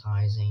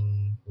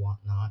sanitizing,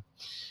 whatnot.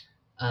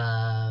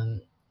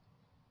 Um,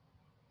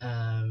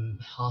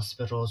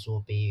 Hospitals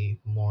will be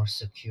more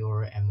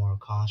secure and more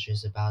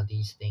cautious about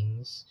these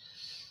things.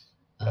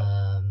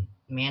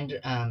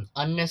 Yep.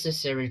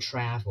 Unnecessary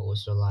travel,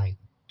 so like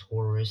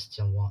tourists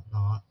and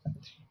whatnot,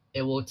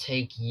 it will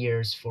take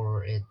years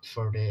for the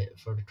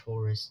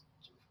tourists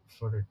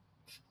for the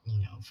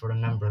for the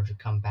number to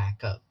come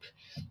back up.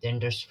 The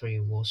industry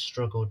will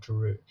struggle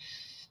to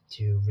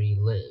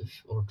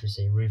relive or to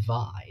say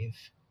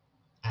revive.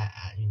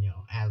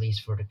 At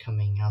least for the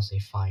coming, I'll say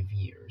 5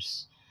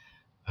 years.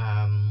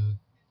 Um,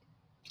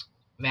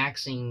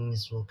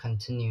 Vaccines will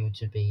continue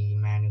to be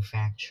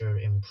manufactured,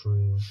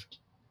 improved,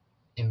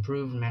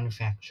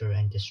 manufactured,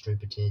 and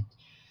distributed,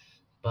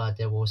 but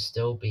there will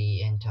still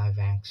be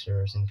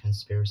anti-vaxxers and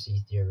conspiracy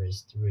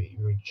theorists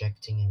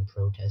rejecting and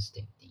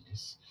protesting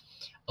these.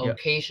 Yep.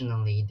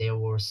 Occasionally, there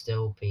will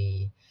still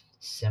be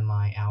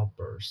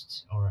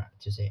semi-outbursts, or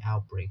to say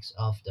outbreaks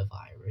of the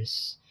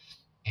virus,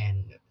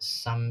 and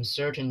some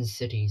certain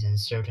cities and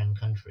certain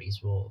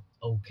countries will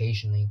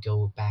occasionally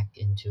go back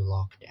into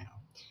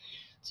lockdown.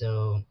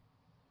 So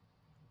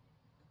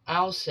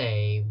I'll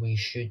say we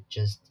should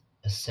just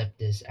accept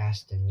this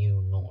as the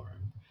new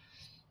norm.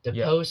 The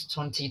Yep. post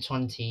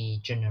 2020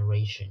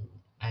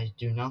 generation, I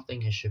do not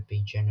think it should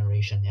be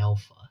Generation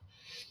Alpha.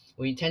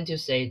 We tend to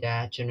say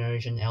that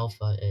Generation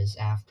Alpha is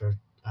after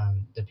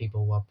the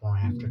people who are born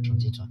after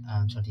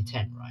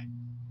 2010, right?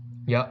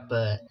 Yep.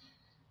 But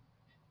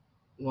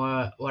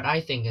what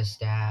I think is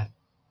that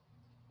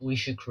we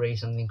should create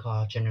something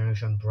called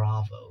Generation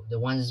Bravo, the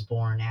ones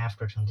born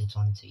after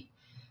 2020,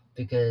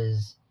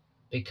 because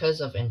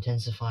of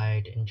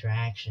intensified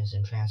interactions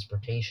and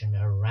transportation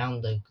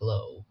around the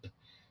globe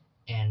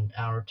and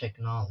our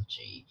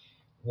technology,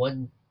 what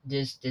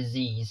this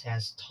disease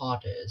has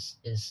taught us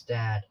is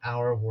that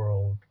our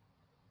world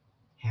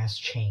has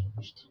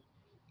changed.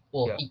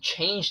 Well, Yep. it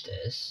changed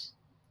us,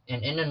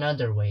 and in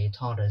another way, it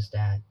taught us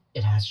that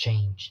it has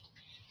changed.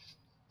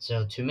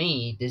 So to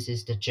me, this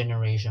is the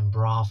Generation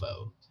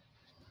Bravo,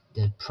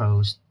 the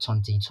pros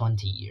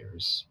 2020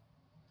 years.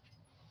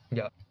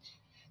 Yep.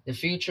 The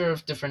future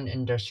of different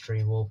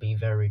industry will be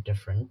very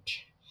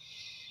different,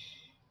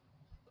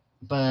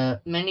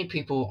 but many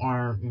people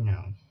are,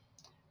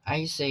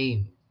 I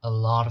say a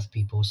lot of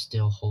people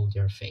still hold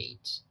their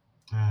faith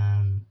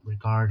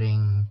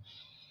regarding,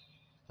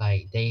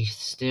 like, they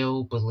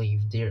still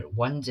believe there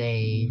one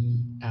day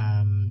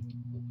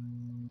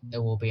it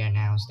will be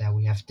announced that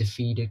we have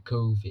defeated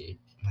COVID.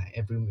 Like,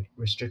 every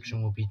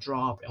restriction will be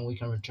dropped and we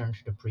can return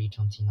to the pre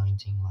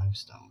 2019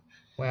 lifestyle.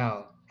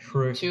 Wow.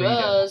 True To freedom. How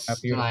us,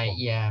 like, beautiful.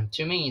 yeah,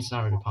 to me, it's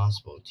not really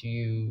possible. To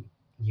you,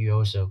 you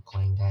also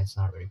claim that it's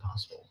not really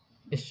possible.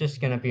 It's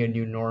just gonna be a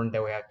new norm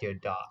that we have to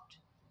adopt.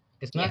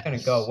 It's not gonna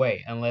go Yes.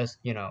 away unless,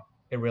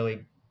 it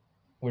really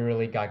we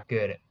really got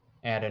good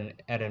at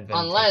inventing.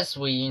 Unless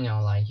we,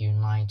 like,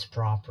 unite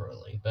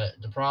properly. But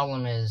the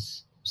problem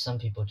is, some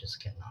people just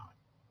cannot.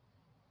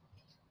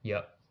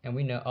 Yep. And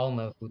we all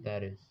know who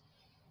that is.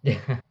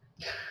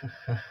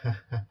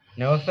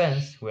 No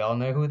offense, we all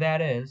know who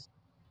that is.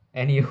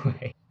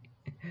 Anyway,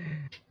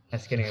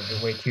 that's getting a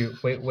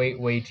bit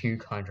way too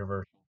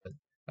controversial. But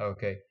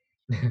okay.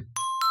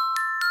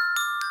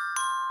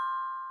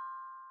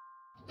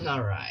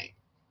 Alright.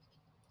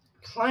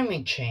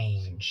 Climate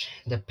change.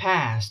 The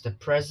past, the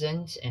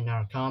present, and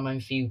our common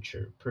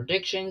future.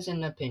 Predictions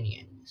and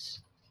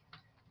opinions.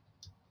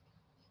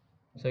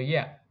 So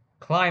yeah,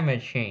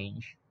 climate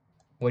change.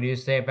 What do you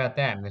say about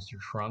that, Mr.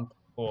 Trump?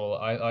 Well,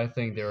 I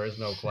think there is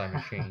no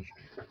climate change.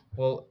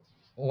 Well,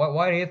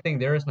 why do you think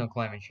there is no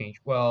climate change?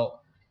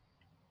 Well,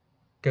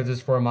 because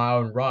it's for my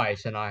own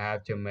rights and I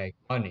have to make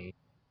money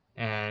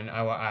and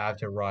I have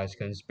to rise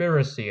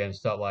conspiracy and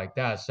stuff like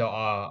that. So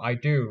I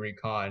do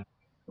recon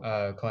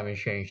climate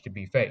change to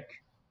be fake.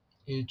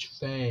 It's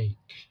fake.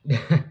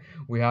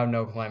 We have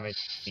no climate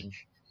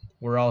change.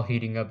 We're all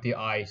heating up the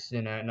ice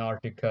in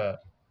Antarctica.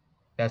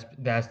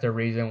 That's the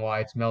reason why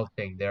it's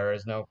melting. There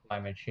is no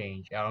climate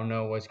change. I don't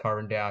know what's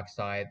carbon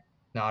dioxide.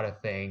 Not a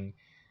thing.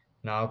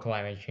 No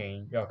climate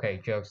change.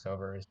 Okay, joke's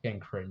over. It's getting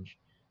cringe.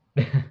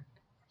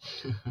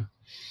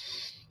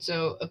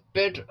 So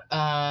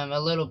a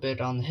little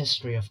bit on the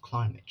history of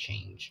climate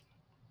change.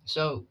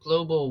 So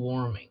global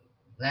warming.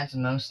 That's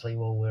mostly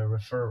what we're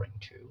referring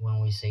to when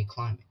we say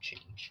climate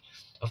change.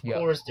 Of Yep.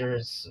 course, you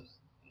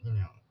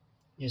know,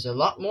 there's a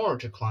lot more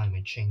to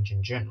climate change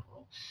in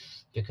general,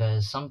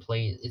 because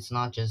it's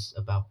not just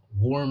about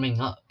warming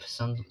up.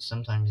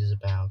 Sometimes it's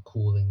about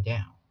cooling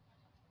down.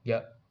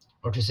 Yep.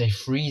 or to say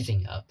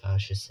freezing up, I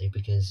should say,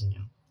 because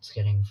it's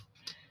getting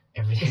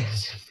everything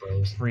is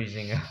frozen.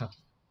 Freezing up.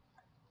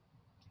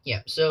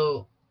 Yeah.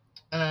 So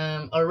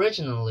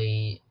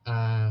originally,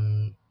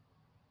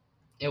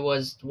 it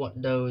was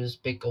what those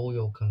big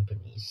oil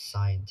companies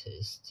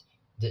scientists.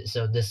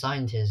 So the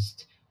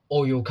scientists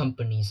oil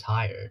companies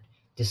hired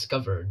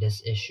discovered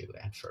this issue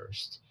at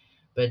first,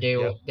 but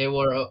Yep. they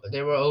were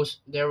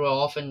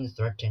often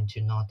threatened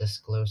to not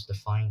disclose the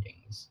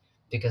findings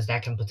because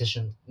that can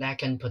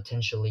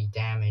potentially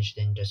damage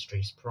the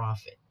industry's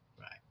profit,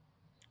 right?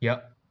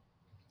 Yep.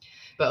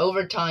 But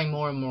over time,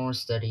 more and more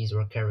studies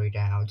were carried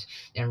out,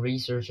 and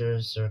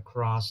researchers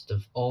across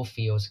all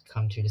fields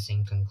come to the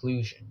same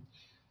conclusion: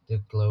 the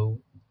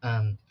globe,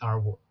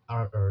 our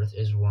Earth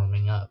is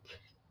warming up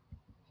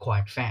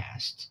quite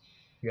fast,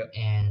 Yep.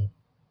 and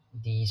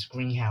these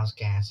greenhouse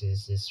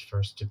gases is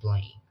first to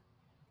blame.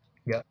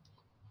 Yep.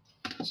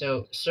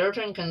 So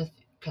certain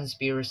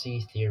conspiracy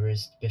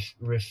theorists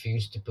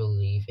refuse to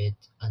believe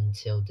it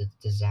until the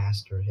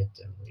disaster hit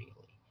them.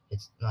 Really,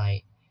 it's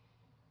like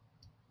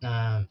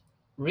um,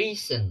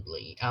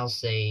 recently, I'll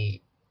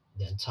say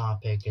the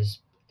topic is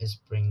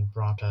being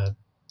brought up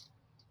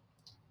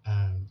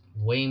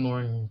way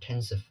more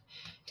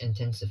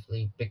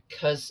intensively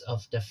because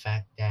of the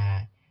fact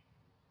that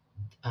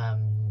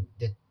um,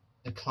 the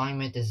the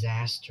climate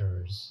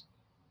disasters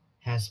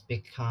has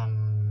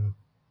become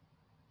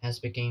has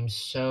become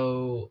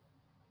so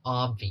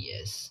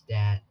obvious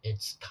that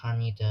it's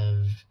kind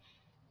of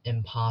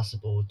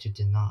impossible to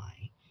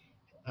deny.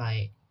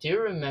 Like, do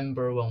you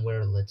remember when we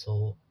were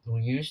little,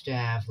 we used to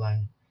have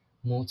like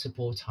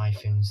multiple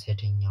typhoons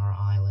hitting our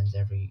islands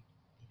every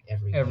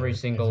Every year.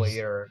 single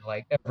year,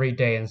 like every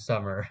day in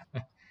summer,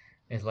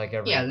 it's like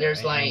Yeah, everywhere, there's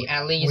and like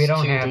at we least don't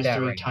two have to that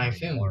three right now anymore.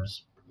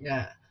 typhoons.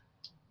 Yeah,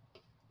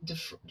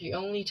 the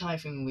only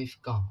typhoon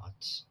we've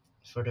got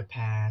for the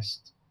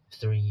past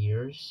 3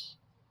 years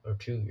or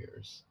 2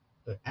 years,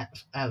 but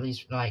at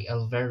least like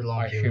a very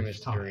long I period assume of it's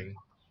time. three.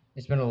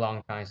 It's been a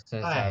long time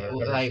since I've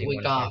ever Like seen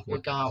one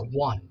we typhoon got actually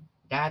one.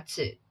 That's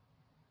it.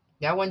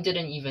 That one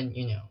didn't even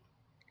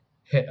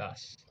hit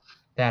us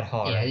that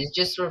yeah, hard. it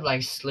just sort of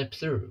like slipped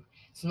through.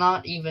 It's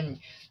not even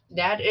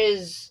that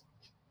is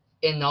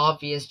an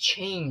obvious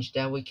change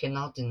that we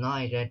cannot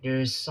deny that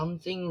there is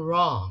something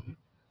wrong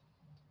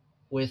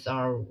with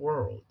our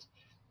world.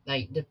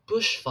 Like the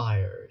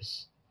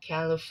bushfires,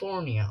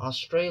 California,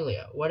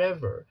 Australia,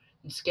 whatever.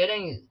 It's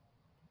getting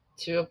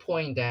to a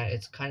point that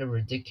it's kind of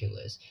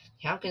ridiculous.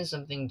 How can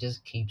something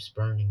just keeps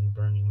burning,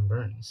 burning, and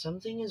burning?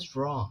 Something is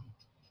wrong.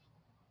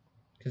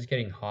 It's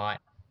getting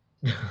hot.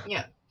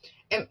 Yeah,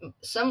 and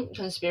some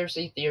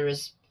conspiracy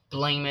theorists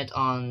blame it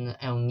on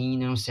El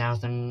Nino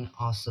Southern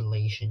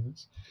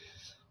Oscillations,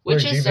 which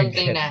Where'd you is even something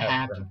get that that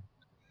happened. from?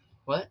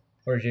 What?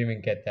 Where'd you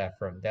even get that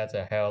from? That's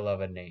a hell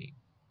of a name.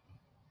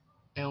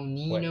 El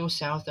What? Nino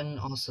Southern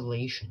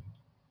Oscillation.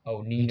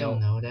 Oh, You don't Nino.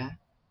 know that?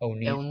 Oh,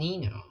 El Nino.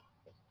 Nino.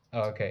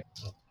 Oh, okay.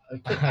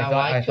 Oh,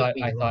 I I could thought,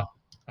 be wrong.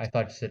 I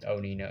thought you said Oh,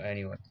 Nino.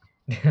 Anyway.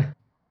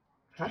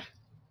 Huh?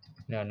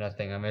 No,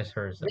 nothing. I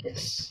misheard something.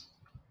 This?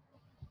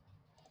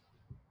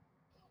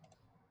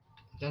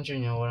 Don't you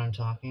know what I'm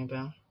talking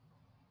about?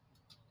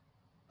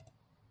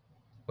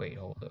 Wait,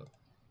 hold up.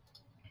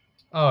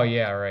 Oh,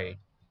 yeah, right.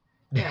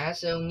 Yeah,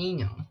 that's El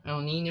Nino.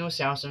 El Nino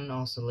Southern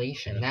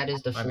Oscillation. And That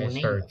is the I full name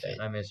misheard of that. it.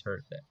 I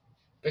misheard that.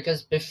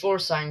 Because before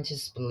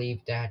scientists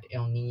believed that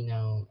El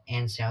Nino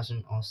and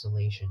Southern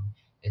Oscillation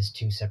is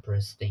two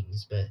separate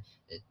things, but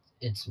it,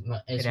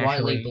 It it's widely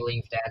actually,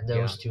 believed that yeah,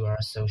 those two are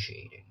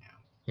associated now.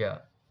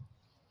 yeah.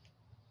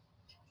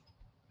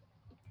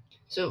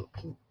 So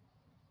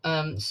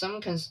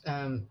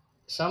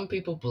some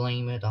people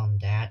blame it on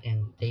that,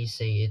 and they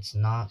say it's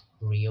not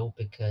real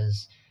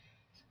because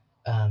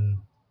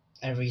um,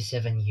 every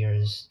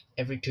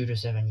 2 to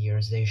 7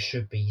 years, there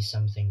should be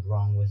something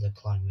wrong with the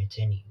climate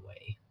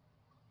anyway.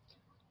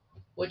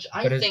 Which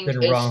I But it's think been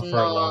is wrong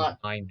for a long not,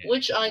 time now.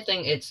 which I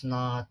think it's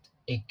not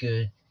a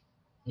good,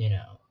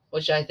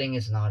 which I think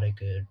is not a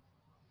good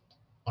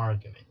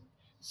argument,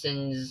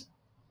 since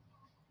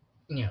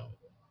you know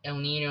El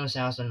Nino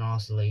Southern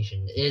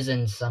Oscillation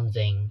isn't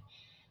something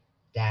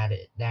that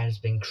has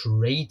been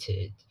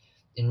created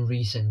in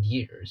recent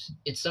years.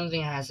 It's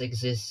something that has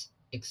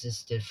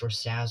existed for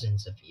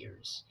thousands of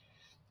years.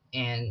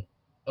 And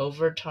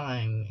over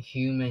time,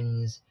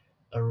 humans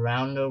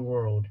around the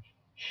world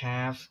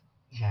have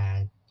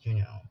had,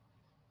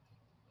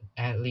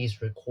 at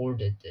least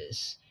recorded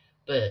this.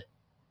 But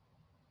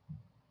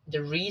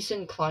the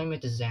recent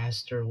climate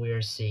disaster we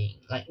are seeing,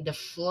 like the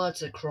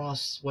floods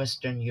across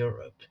Western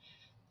Europe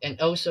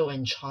and also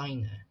in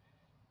China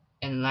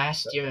and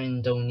last year in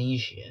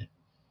Indonesia,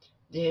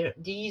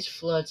 these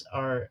floods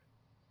are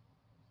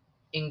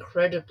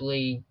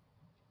incredibly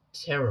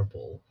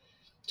terrible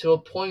to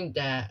a point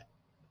that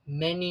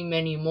many,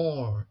 many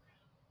more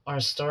are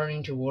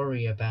starting to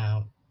worry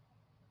about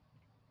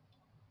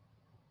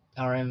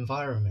our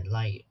environment.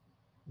 Like,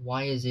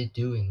 why is it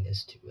doing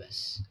this to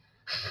us?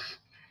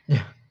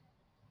 Yeah.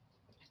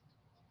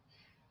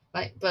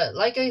 But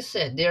like I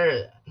said,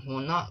 there, well,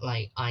 not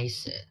like I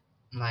said,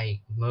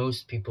 like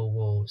most people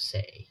will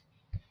say.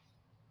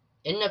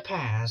 In the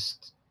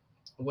past,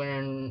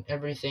 when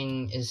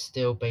everything is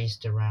still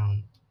based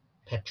around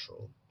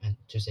petrol and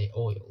to say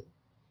oil,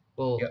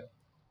 well, Yep.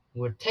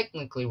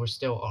 we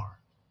still are.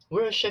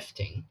 We're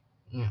shifting.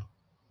 You know,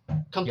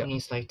 Yep.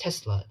 companies like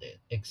Tesla that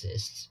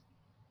exists,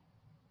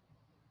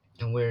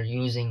 and we're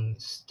using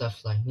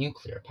stuff like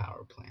nuclear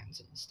power plants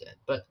instead.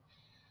 But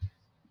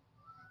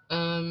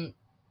um,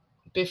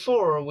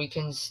 before we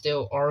can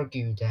still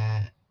argue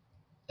that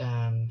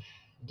um,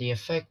 the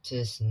effect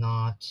is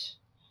not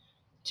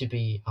to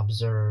be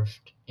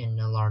observed in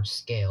a large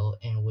scale,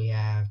 and we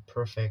have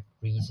perfect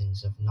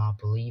reasons of not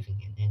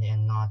believing it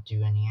and not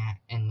do any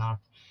act and not.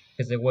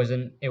 Because it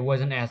wasn't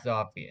as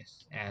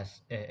obvious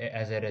as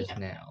it is Yeah,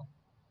 now.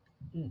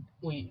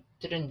 we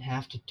didn't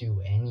have to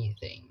do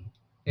anything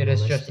It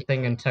is just a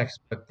thing in realistically.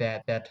 textbook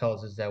that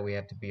tells us that we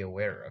have to be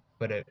aware of,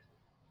 but it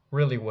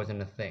really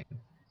wasn't a thing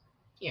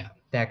Yeah,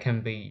 that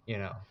can be,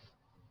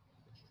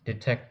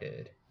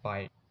 detected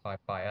by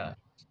us.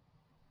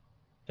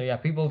 So yeah,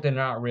 people did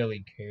not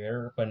really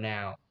care, but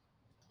now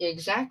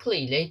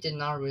exactly, they did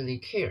not really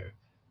care,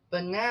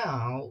 but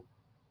now,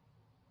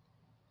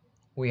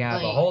 we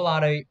have a like,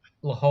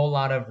 whole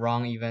lot of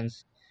wrong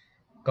events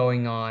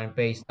going on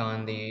based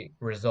on the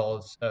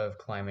results of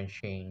climate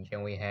change,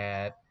 and we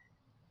have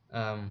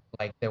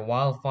like the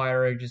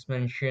wildfire I just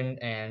mentioned,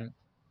 and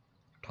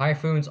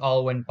typhoons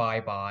all went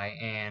bye-bye,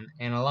 and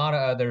a lot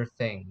of other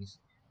things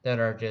that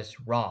are just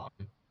wrong.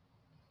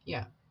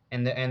 yeah,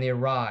 And the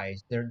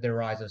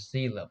rise of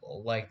sea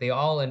level, like they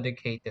all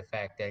indicate the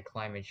fact that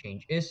climate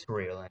change is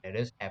real and it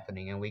is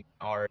happening, and we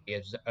can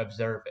already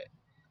observe it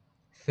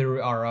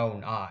through our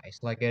own eyes.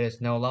 Like it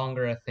is no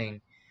longer a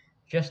thing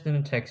just in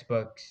the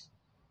textbooks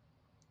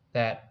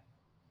that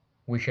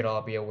we should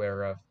all be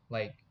aware of.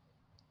 Like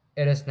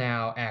it is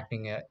now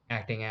acting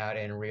out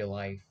in real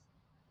life,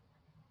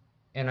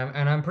 and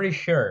I'm pretty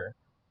sure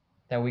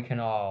that we can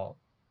all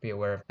be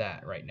aware of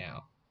that right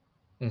now,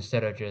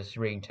 instead of just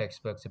reading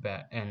textbooks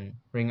about and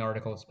reading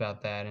articles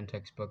about that in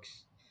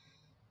textbooks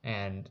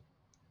and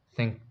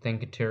think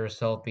it to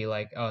yourself, be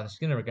like, oh, this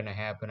is never gonna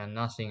happen. I'm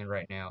not seeing it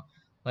right now.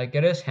 Like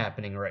it is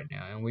happening right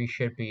now, and we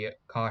should be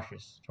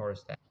cautious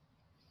towards that.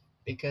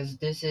 because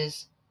this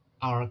is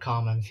our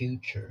common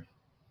future.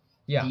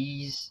 Yeah,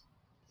 These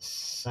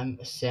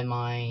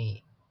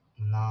semi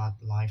not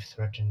life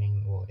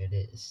threatening, well, it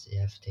is, they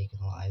have taken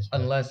lives,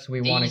 but unless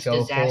we want to these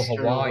go full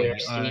disaster we're Hawaii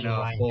and seeing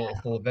right full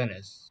now,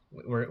 Venice,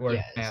 we're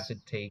gonna have yes. to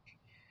take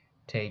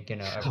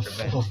a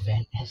Full prevention.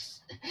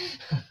 Venice.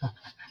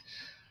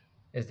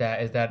 Is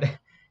that is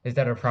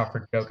that a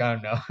proper joke? I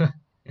don't know.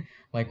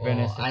 Like Well,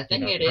 Venice is I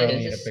think it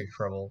currently in a is big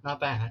trouble. not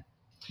bad.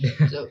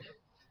 So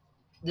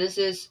this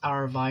is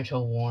our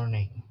vital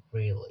warning,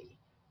 really,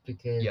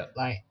 because Yeah,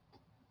 like,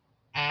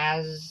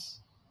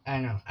 as I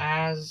know,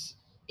 as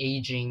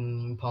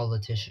aging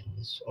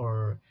politicians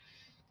or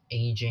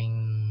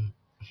aging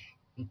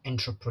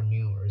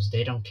entrepreneurs,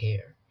 they don't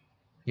care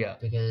yeah.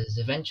 because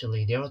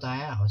eventually they'll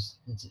die out.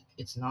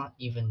 It's not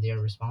even their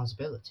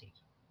responsibility,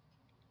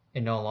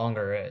 It no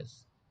longer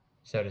is,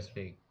 so to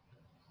speak.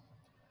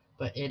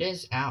 but it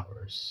is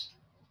ours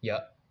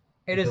Yeah,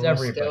 it because is we're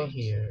still everybody's.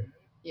 here.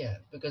 Yeah,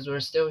 because we're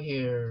still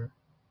here.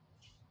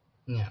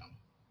 No,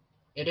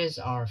 it is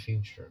our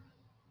future.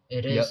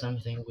 It is Yep,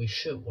 something we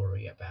should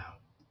worry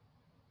about.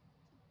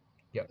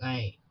 yep,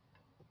 Like,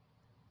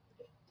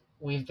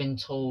 we've been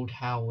told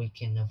how we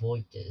can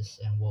avoid this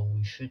and what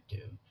we should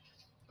do,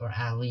 or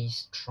at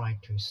least try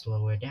to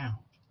slow it down.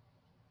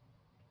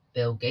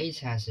 Bill Gates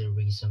has a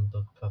recent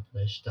book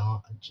published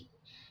on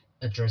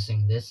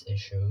addressing this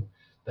issue,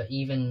 but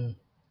even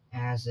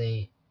as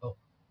a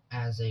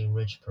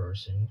rich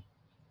person,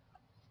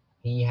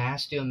 he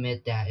has to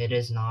admit that it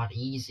is not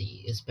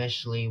easy,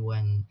 especially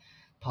when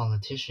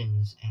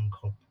politicians and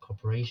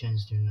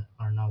corporations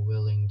are not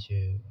willing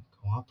to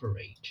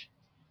cooperate,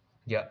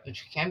 yep.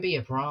 which can be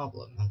a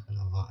problem. Not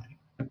gonna lie.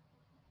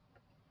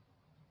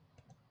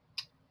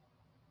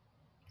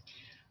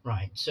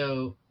 Right.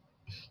 So,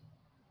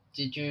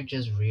 did you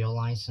just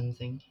realize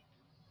something?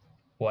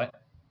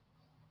 What?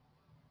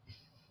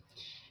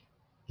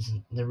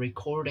 The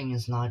recording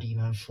is not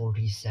even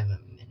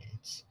 47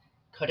 minutes.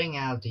 Cutting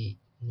out the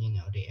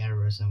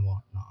errors and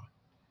whatnot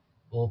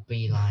will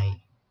be like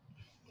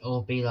it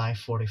will be like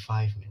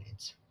 45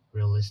 minutes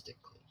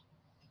realistically.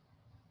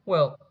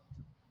 Well,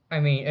 I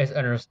mean, it's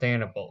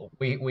understandable.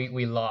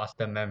 We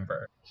lost a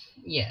member.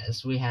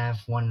 Yes, we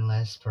have one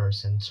less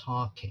person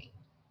talking.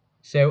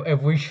 So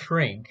if we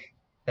shrink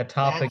the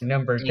topic That's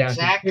number down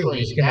to two,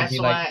 it's exactly. gonna be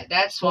like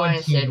That's why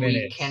I 20 said we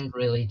minutes. can't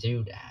really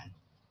do that.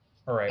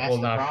 All right, we'll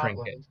That's the not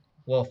shrink it. problem.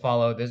 We'll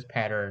follow this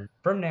pattern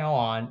from now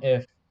on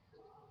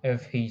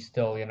if he's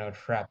still,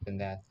 trapped in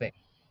that thing.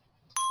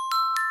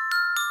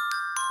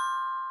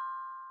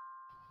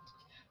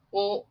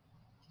 Well,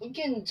 we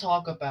can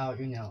talk about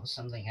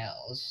something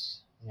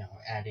else.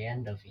 at the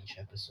end of each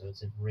episode,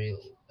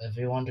 if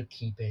we want to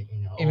keep it,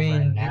 I over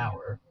mean an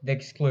hour. the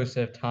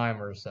exclusive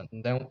time or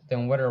something.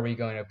 Then what are we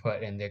going to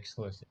put in the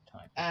exclusive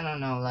time? I don't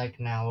know, like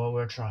now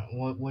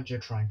what you're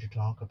trying to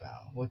talk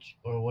about,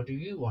 what do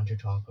you want to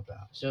talk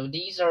about? So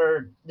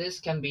this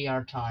can be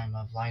our time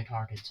of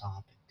lighthearted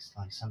topics,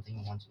 like something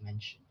you want to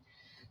mention,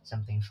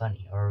 something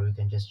funny, or we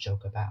can just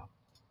joke about.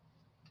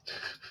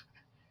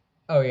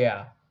 Oh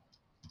yeah,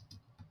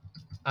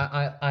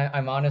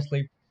 I'm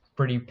honestly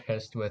pretty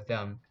pissed with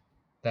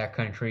that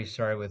country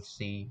started with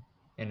C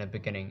in the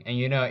beginning, and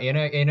you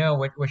know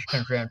which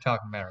country I'm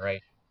talking about,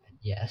 right?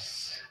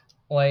 Yes.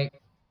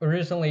 Like we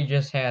recently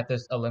just had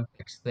this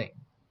Olympics thing,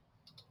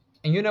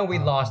 and we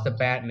lost the Um.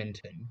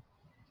 badminton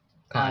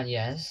contest,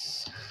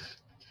 Yes.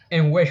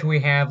 in which we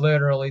have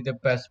literally the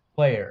best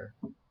player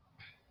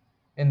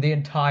in the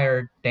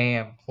entire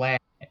damn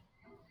planet,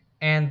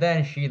 and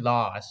then she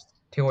lost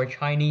to a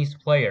Chinese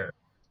player,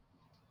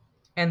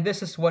 and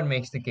this is what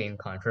makes the game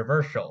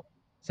controversial,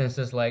 since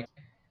it's like,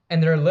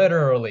 and they're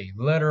literally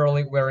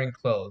wearing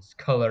clothes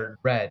colored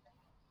red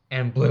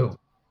and blue.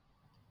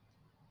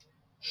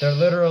 They're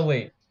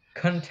literally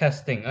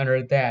contesting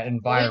under that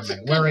Well, it's a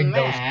environment, good wearing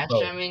those match. I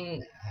clothes.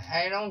 mean,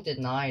 I don't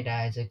deny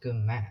that it's a good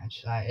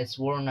match. It's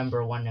world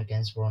number one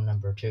against world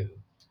number two,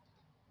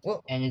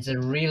 Well, and it's a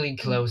really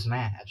close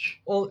match.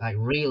 well, Like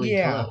really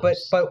yeah, but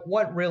close. but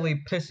what really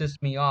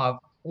pisses me off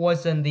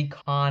wasn't the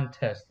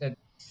contest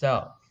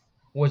itself,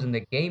 wasn't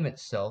the game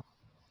itself,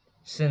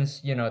 since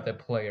the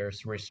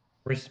players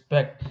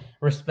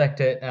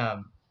respected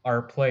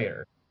our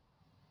player.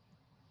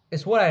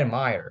 It's what I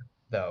admire,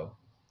 though.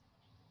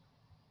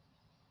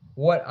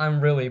 What I'm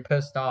really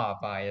pissed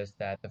off by is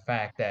that the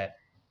fact that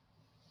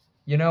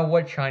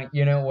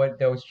what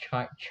those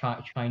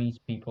Chinese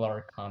people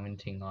are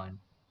commenting on,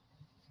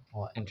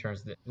 What? in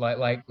terms of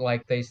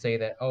like they say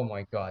that, oh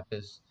my god,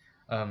 this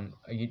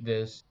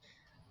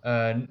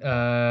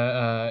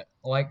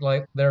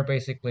like they're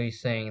basically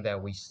saying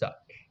that we suck.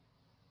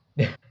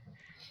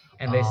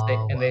 And they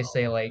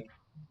say Well. like,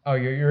 oh,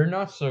 you're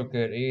not so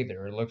good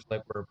either, it looks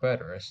like we're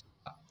better.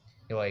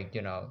 You're like,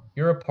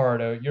 you're a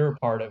part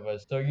of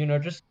us, so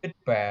just get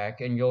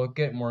back and you'll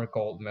get more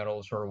gold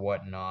medals or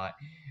whatnot.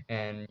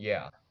 And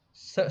yeah,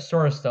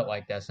 sort of stuff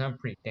like that. So I'm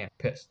pretty damn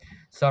pissed.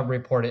 Sub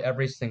reported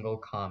every single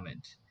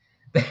comment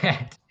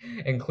that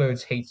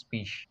includes hate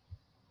speech.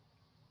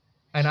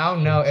 And Hate.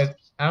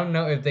 I don't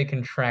know if they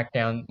can track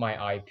down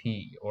my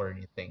IP or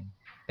anything.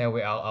 That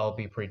way I'll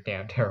be pretty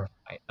damn terrified.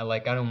 I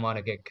don't want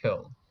to get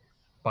killed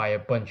by a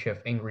bunch of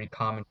angry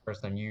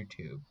commenters on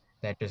YouTube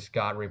that just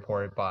got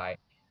reported by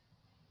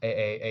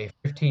a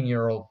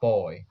 15-year-old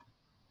boy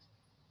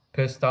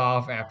pissed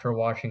off after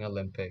watching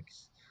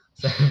Olympics.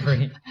 So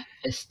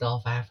Pissed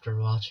off after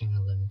watching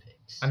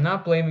Olympics. I'm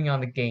not blaming on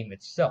the game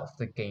itself.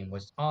 The game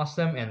was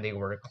awesome and they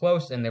were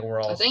close and they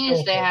were The all thing is,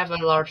 they skillful. have a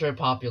larger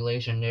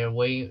population. They're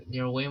way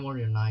more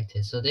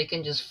united, so they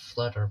can just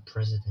flood our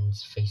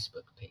president's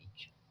Facebook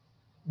page.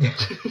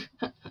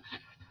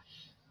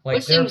 Which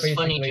Like they're seems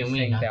funny basically to me,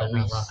 saying not that we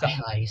gonna suck. lie.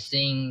 Like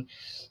seeing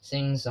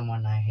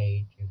someone I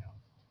hate,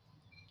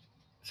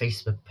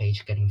 Facebook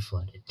page getting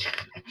flooded.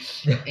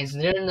 Is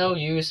there no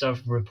use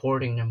of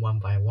reporting them one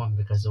by one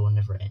because it will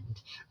never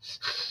end?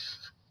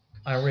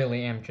 I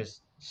really am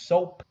just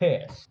so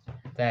pissed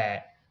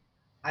that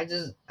I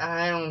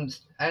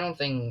don't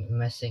think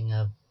messing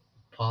up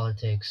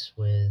politics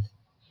with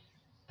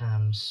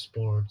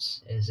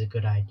sports is a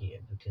good idea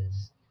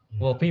because you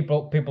well know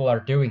people are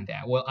doing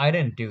that. Well, I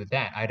didn't do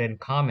that. I didn't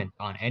comment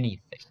on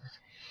anything.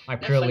 I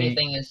the funny purely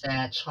thing is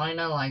that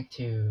China like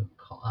to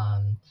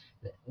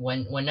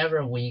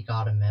whenever we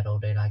got a medal,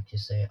 they like to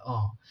say,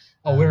 "Oh,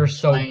 oh, we're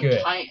so China,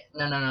 good. China,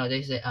 no."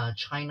 They say,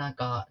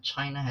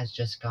 China has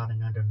just got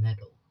another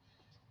medal."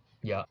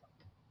 Yeah.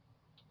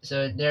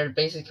 So they're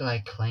basically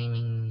like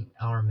claiming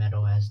our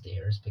medal as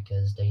theirs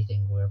because they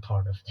think we're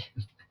part of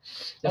them.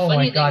 the Oh my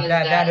funny thing god, is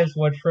that that is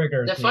what the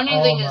triggers me. funny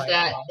Oh thing is my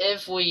that god.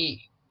 if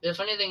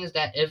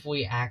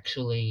we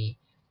actually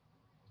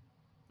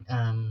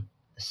um,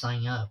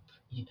 sign up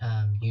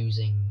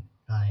using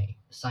like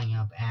sign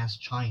up as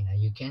China,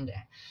 you can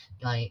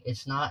like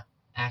it's not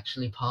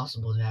actually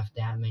possible to have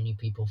that many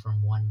people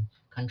from one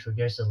country.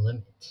 There's a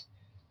limit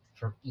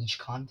for each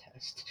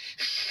contest.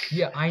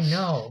 Yeah, I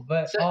know,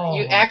 but So oh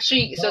you my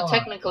actually, so god.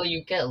 technically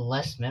you get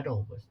less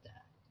medal with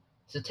that.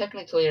 So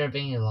technically you're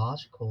being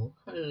illogical.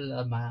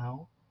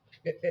 Lamau.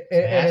 So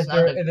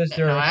It is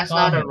their that's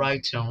not a comment.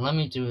 right tone. Let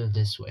me do it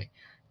this way.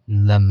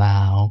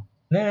 Lamau.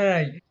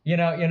 No.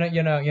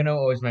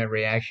 What was my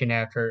reaction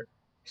after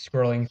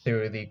scrolling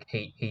through the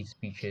hate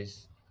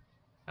speeches?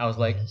 I was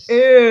like, Yes.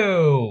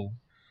 ew,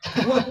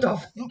 what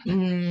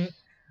the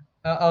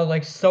I was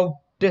like so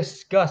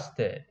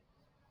disgusted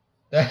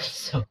that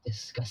So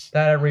disgusting.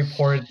 that I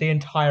reported the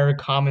entire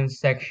comment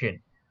section.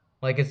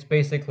 Like it's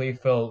basically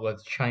filled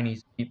with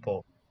Chinese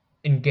people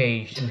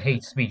engaged in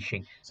hate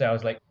speeching. So I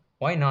was like,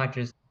 why not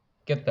just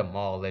get them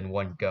all in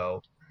one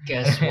go?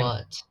 Guess and,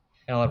 what?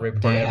 and I'll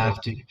report They have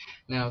everything.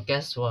 to. Now,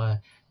 guess what?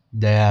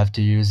 They have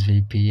to use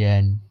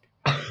VPN.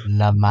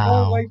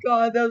 Oh my Lamau.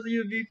 god, that was a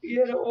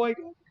VPN. Oh my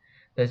god.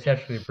 That's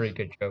actually a pretty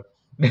good joke.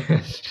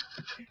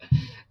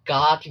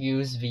 God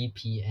use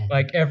VPN.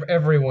 Like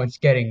everyone's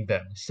getting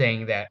them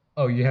saying that,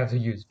 oh, you have to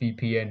use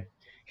VPN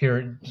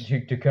here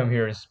to come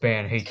here and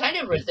span It's hate kind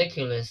of speech.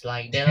 ridiculous.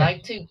 Like they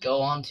like to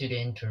go onto the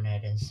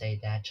internet and say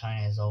that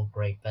China is all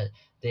great, but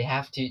they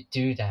have to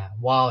do that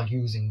while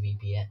using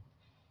VPN.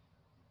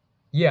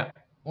 Yeah,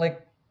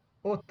 like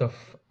what the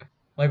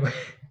like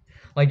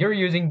like you're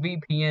using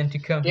VPN to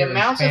come The here and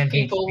amount of span hate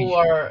people who speech.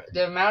 are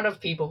the amount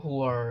of people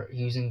who are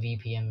using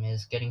VPN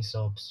is getting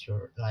so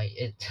absurd. Like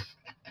it,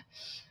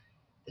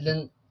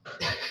 then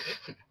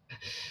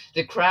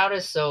the crowd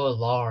is so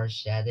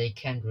large that they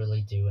can't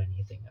really do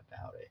anything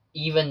about it.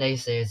 Even they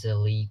say it's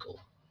illegal.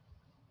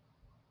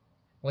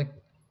 Like,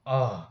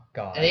 oh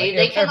god, like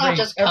They cannot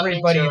just come into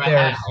everybody your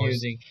there is house.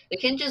 using They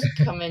can just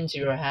come into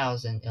your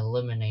house and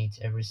eliminate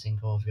every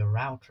single of your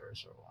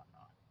routers or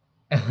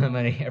whatnot.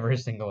 eliminate every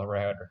single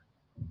router.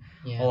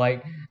 Yeah.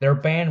 Like they're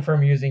banned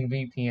from using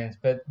VPNs,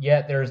 but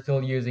yet they're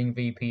still using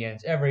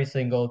VPNs every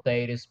single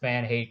day to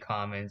span hate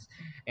comments.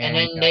 And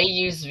And then they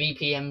use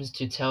VPNs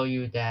to tell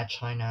you that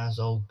China is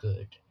all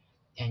good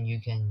and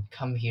you can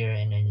come here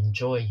and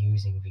enjoy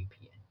using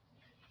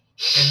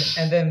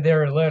and then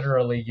they're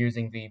literally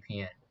using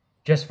VPN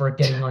just for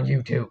getting on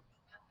YouTube.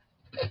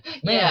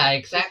 Man, Yeah,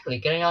 exactly.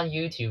 Getting on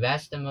YouTube,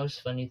 that's the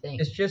most funny thing.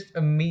 it's just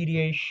a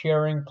media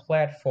sharing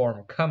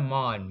platform. Come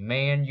on,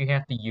 man, you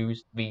have to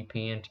use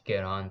VPN to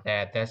get on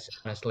that. That's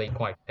honestly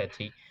quite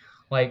petty.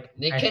 Like,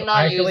 They I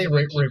cannot use actually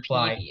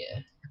replied.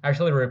 Wikipedia.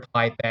 Actually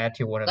replied that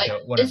to Like,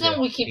 one of isn't the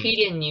tweets.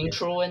 Wikipedia Yes.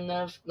 neutral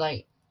enough?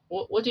 Like,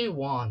 what do you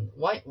want?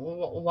 Why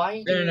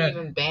do No, you no, no.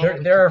 even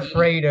ban They're Wikipedia?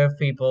 afraid of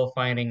people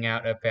finding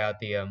out about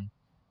the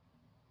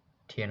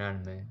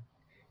Tiananmen.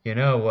 You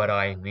know what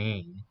I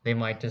mean. They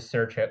might just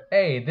search up,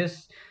 hey,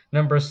 this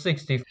number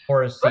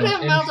 64 But seems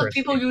the amount of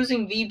people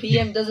interesting. using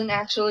VPN doesn't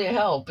actually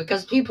help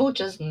because people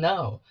just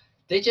know.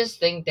 They just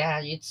think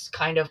that it's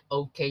kind of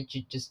okay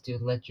to just to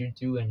let you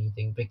do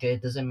anything because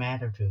it doesn't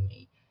matter to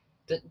me.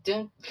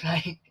 Don't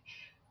like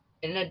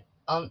in a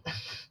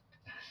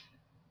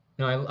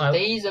No, the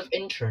days of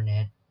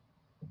internet,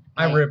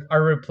 like I SPOT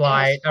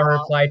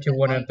replied to and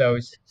one of MySpace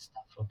those and stuff.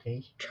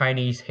 Okay.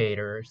 Chinese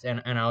haters,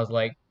 and I was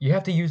like, you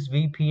have to use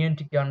VPN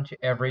to get into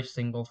every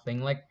single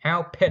thing. Like,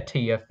 how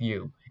petty of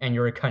you and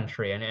your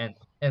country.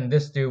 And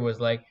this dude was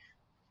like,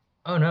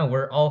 oh no,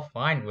 we're all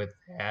fine with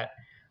that.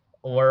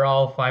 We're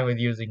all fine with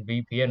using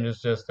VPN.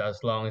 It's just as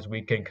long as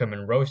we can come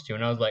and roast you.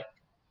 And I was like,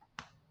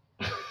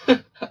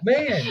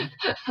 man,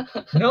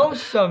 know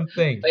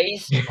something.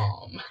 Face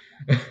palm.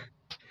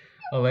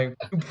 I'm like,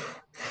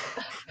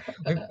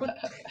 like what?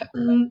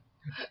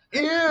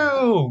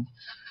 Ew!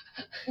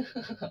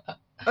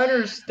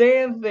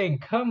 Understand thing.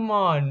 Come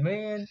on,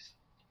 man.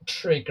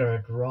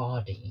 Triggered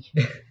Roddy.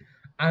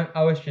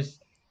 I was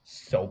just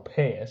so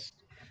pissed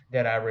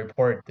that I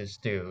reported this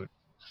dude.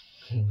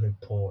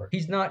 Report.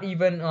 He's not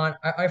even on.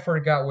 I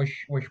forgot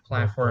which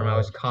platform I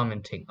was Report.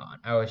 commenting on.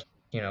 I was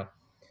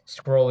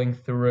scrolling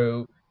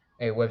through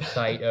a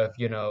website of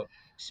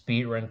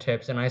speedrun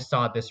tips, and I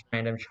saw this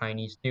random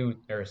Chinese dude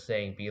there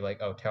saying, "Be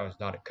like, oh, Taiwan's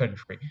not a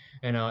country,"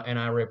 and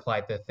I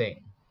replied the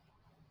thing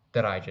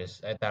that I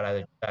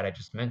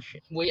just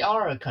mentioned. We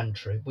are a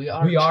country. We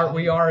are China.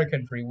 We are a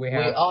country. We are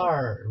We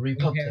have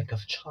Republic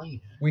of China.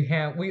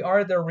 we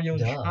are the real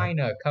Duh.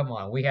 China. Come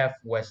on, we have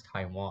West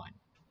Taiwan.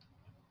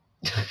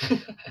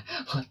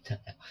 What the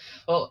hell?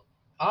 Well,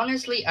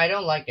 honestly, I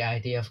don't like the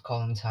idea of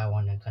calling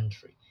Taiwan a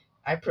country.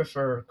 I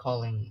prefer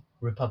calling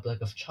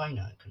Republic of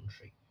China a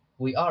country.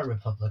 We are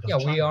Republic of Yeah,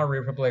 we are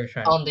China Republic of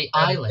China. on the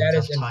island That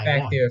is of in fact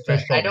the Taiwan, but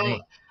official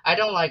name. I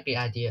don't like the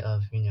idea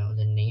of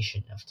the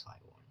nation of Taiwan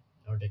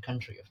or the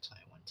country of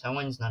Taiwan.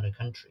 Taiwan is not a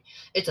country.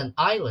 It's an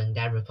island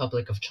that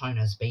Republic of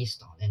China is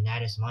based on, and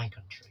that is my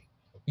country.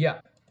 Yeah,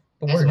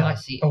 That's what I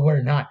see but it.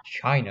 we're not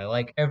China.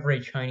 Like every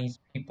Chinese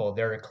people,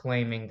 they're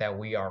claiming that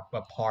we are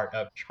a part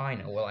of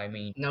China. Well, I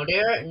mean, No,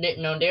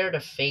 they're the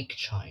fake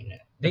China,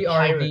 the they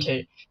are the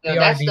pirated. No, they are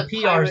that's the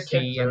the pirated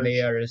PRC and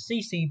they version. are the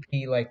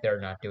CCP. Like they're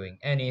not doing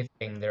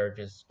anything. They're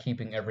just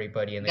keeping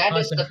everybody in the That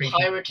is the concentration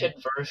camp. pirated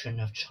version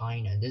of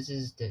China. This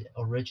is the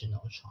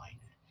original China.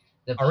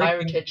 The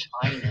Everything pirated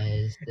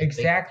China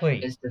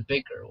exactly. is the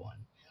bigger one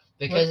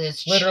because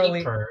it's Literally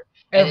cheaper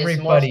and it's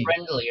more everybody.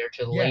 friendlier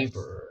to Yes,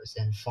 laborers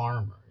and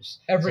farmers. So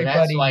that's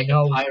everybody why the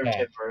knows that.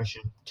 pirated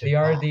version They took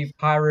are off. the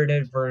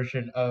pirated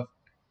version of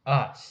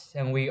us,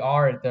 and we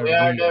are the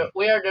real.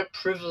 We are the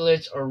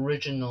privileged,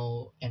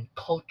 original, and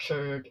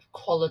cultured,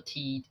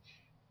 quality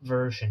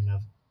version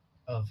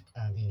of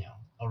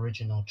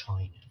original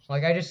China.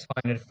 Like I just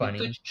find it The good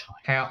funny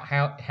China.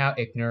 how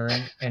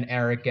ignorant and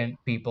arrogant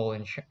people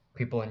in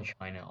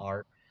China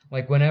are.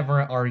 Like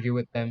whenever I argue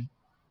with them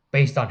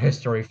based on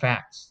history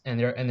facts, and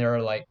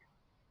they're like,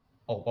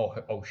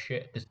 oh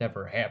shit, this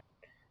never happened.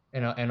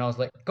 And I was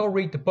like, go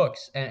read the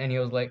books, and he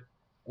was like,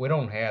 we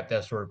don't have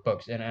that sort of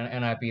books, and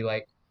I'd be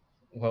like,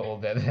 well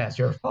that's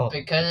your fault.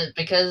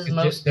 Because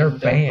most They're of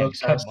their banned.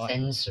 books are Come on.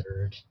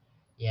 censored.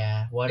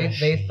 Yeah, what a They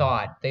shame.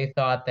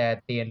 thought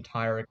that the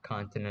entire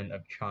continent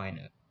of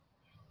China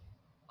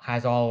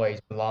has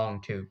always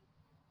belonged to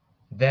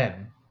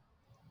them.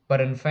 But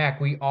in fact,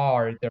 we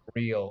are the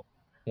real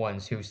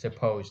ones who's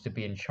supposed to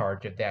be in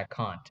charge of that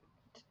continent.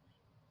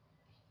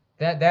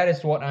 That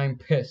is what I'm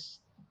pissed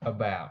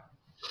about.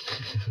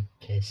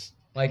 Pissed.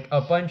 Like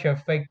a bunch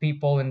of fake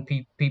people in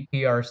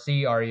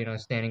PRC are,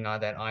 standing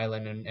on that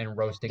island and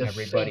The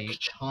fake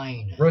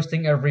China,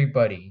 roasting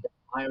everybody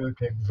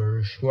pirated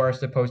who are version.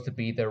 supposed to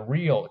be the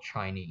real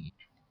Chinese.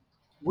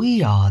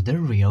 We are the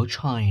real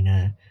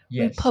China,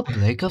 Yes,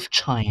 Republic of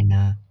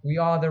China. we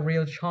are the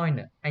real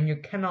China, and you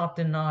cannot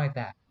deny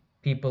that.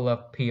 People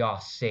of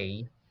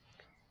PRC,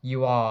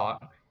 you are.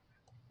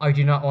 I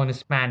do not want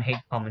to spam hate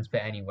comments,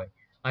 but anyway,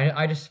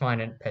 I just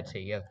find it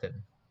petty of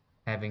them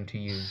having to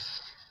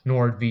use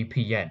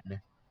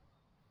NordVPN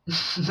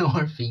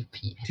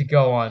NordVPN. to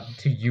go on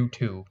to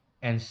YouTube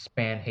and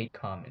spam hate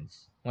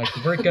comments. Like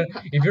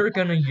if you're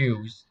gonna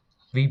use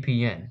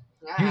VPN,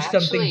 Yeah,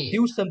 actually,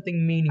 do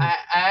something meaningful. I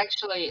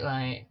actually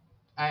like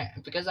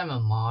because I'm a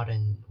mod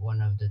in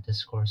one of the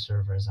Discord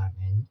servers I'm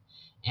in,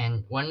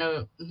 and one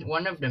of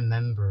the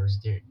members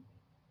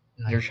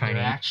You're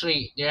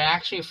Chinese. they're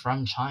actually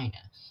from China,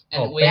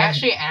 and Oh, we ban.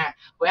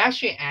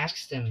 actually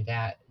asked them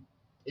that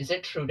is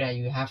it true that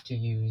you have to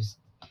use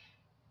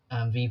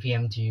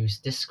VPN to use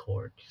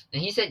Discord,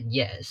 and he said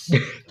yes.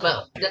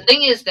 But the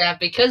thing is that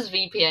because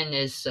VPN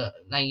is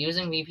like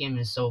using VPN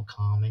is so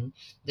common,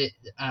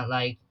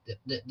 like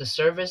the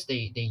service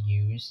they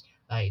use,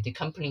 like the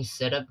company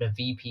set up the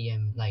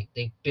VPN, like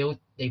they built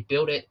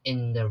it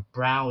in the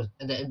browser,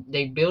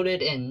 they built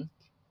it in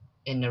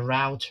the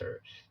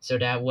router so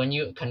that when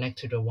you connect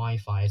to the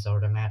Wi-Fi, it's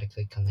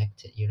automatically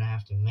connected. You don't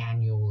have to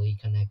manually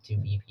connect to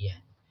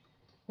VPN.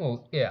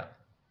 Well, yeah.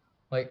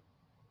 Like,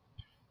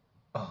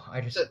 oh,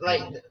 I So just like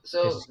find it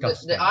the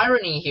disgusting.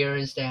 irony here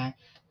is that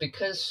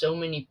because so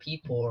many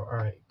people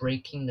are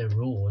breaking the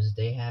rules,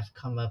 they have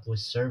come up with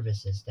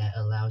services that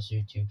allows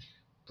you to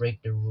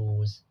break the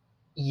rules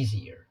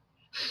easier.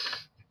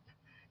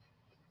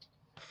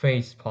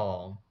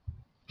 Facepalm.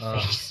 Uh,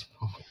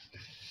 Facebook.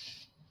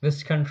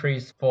 this country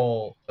is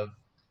full of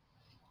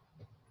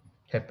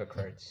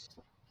hypocrites.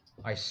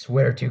 I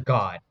swear to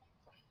God.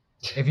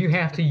 If you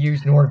have to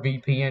use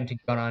NordVPN to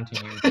get onto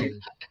YouTube,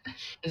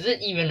 Is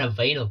it even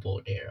available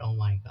there? Oh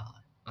my god.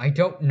 I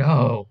don't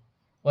know.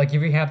 Like,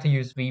 if you have to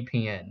use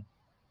VPN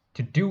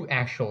to do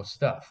actual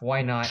stuff,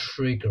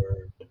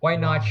 Triggered. why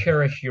not Why?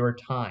 cherish your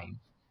time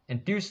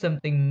and do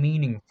something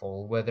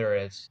meaningful, whether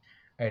it's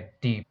a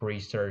deep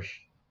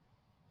research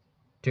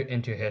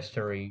into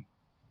history.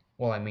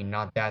 Well, I mean,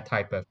 not that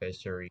type of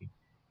history,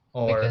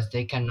 or Because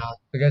they cannot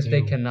because do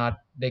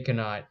they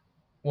cannot.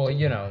 Well,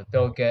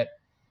 they'll get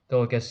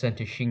sent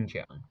to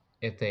Xinjiang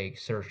if they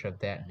search up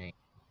that name.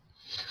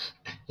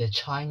 the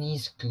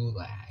Chinese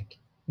gulag.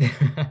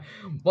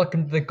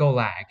 Welcome to the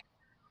Gulag.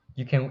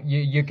 You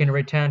can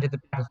return to the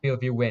battlefield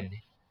if you win.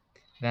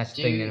 That's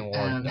the thing Do in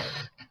war, though.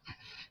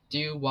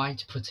 do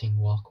white Putin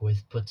walk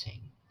with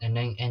Putin and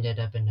then ended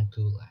up in a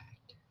gulag?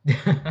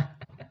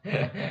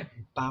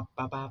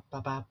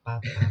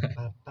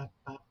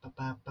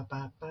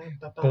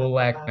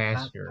 Gulag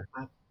Master.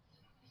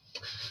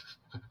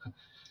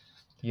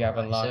 You All have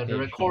right, so unlocked the the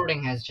achievement.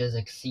 recording has just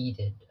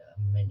exceeded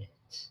a minute,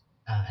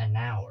 an A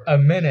hour.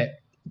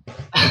 minute.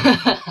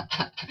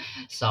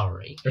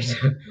 Sorry, We're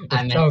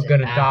I meant so an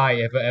gonna die hour.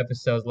 if an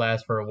episode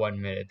lasts for 1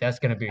 minute. That's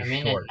gonna be I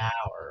meant an short.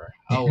 hour.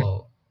 Oh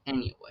well.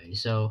 Anyway,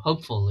 so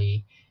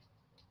hopefully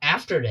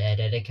after the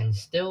edit, it can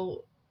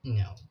still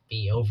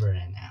be over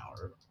an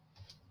hour.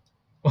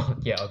 Well,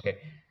 yeah, okay.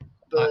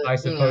 But I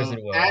suppose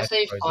it will. I as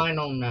a suppose it will.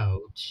 final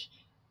note,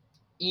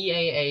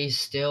 EAA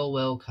still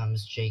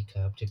welcomes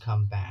Jacob to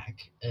come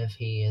back if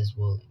he is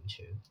willing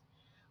to.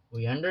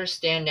 We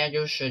understand that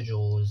your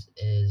schedule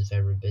is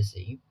very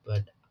busy,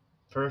 but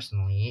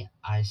personally,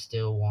 I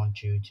still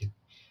want you to.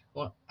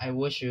 Well, I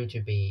wish you to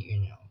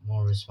be,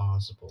 more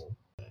responsible.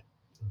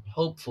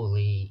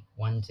 Hopefully,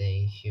 one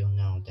day he'll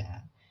know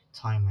that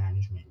time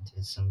management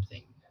is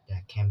something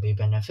that can be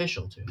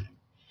beneficial to him.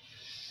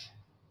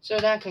 So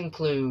that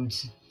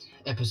concludes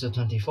episode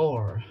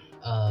 24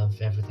 of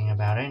Everything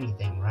About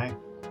Anything, right?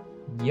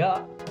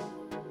 Yeah.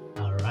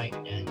 Alright,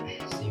 then.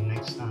 See you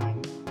next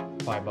time.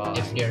 Bye If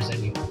bye. there's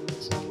anyone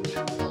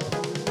listening.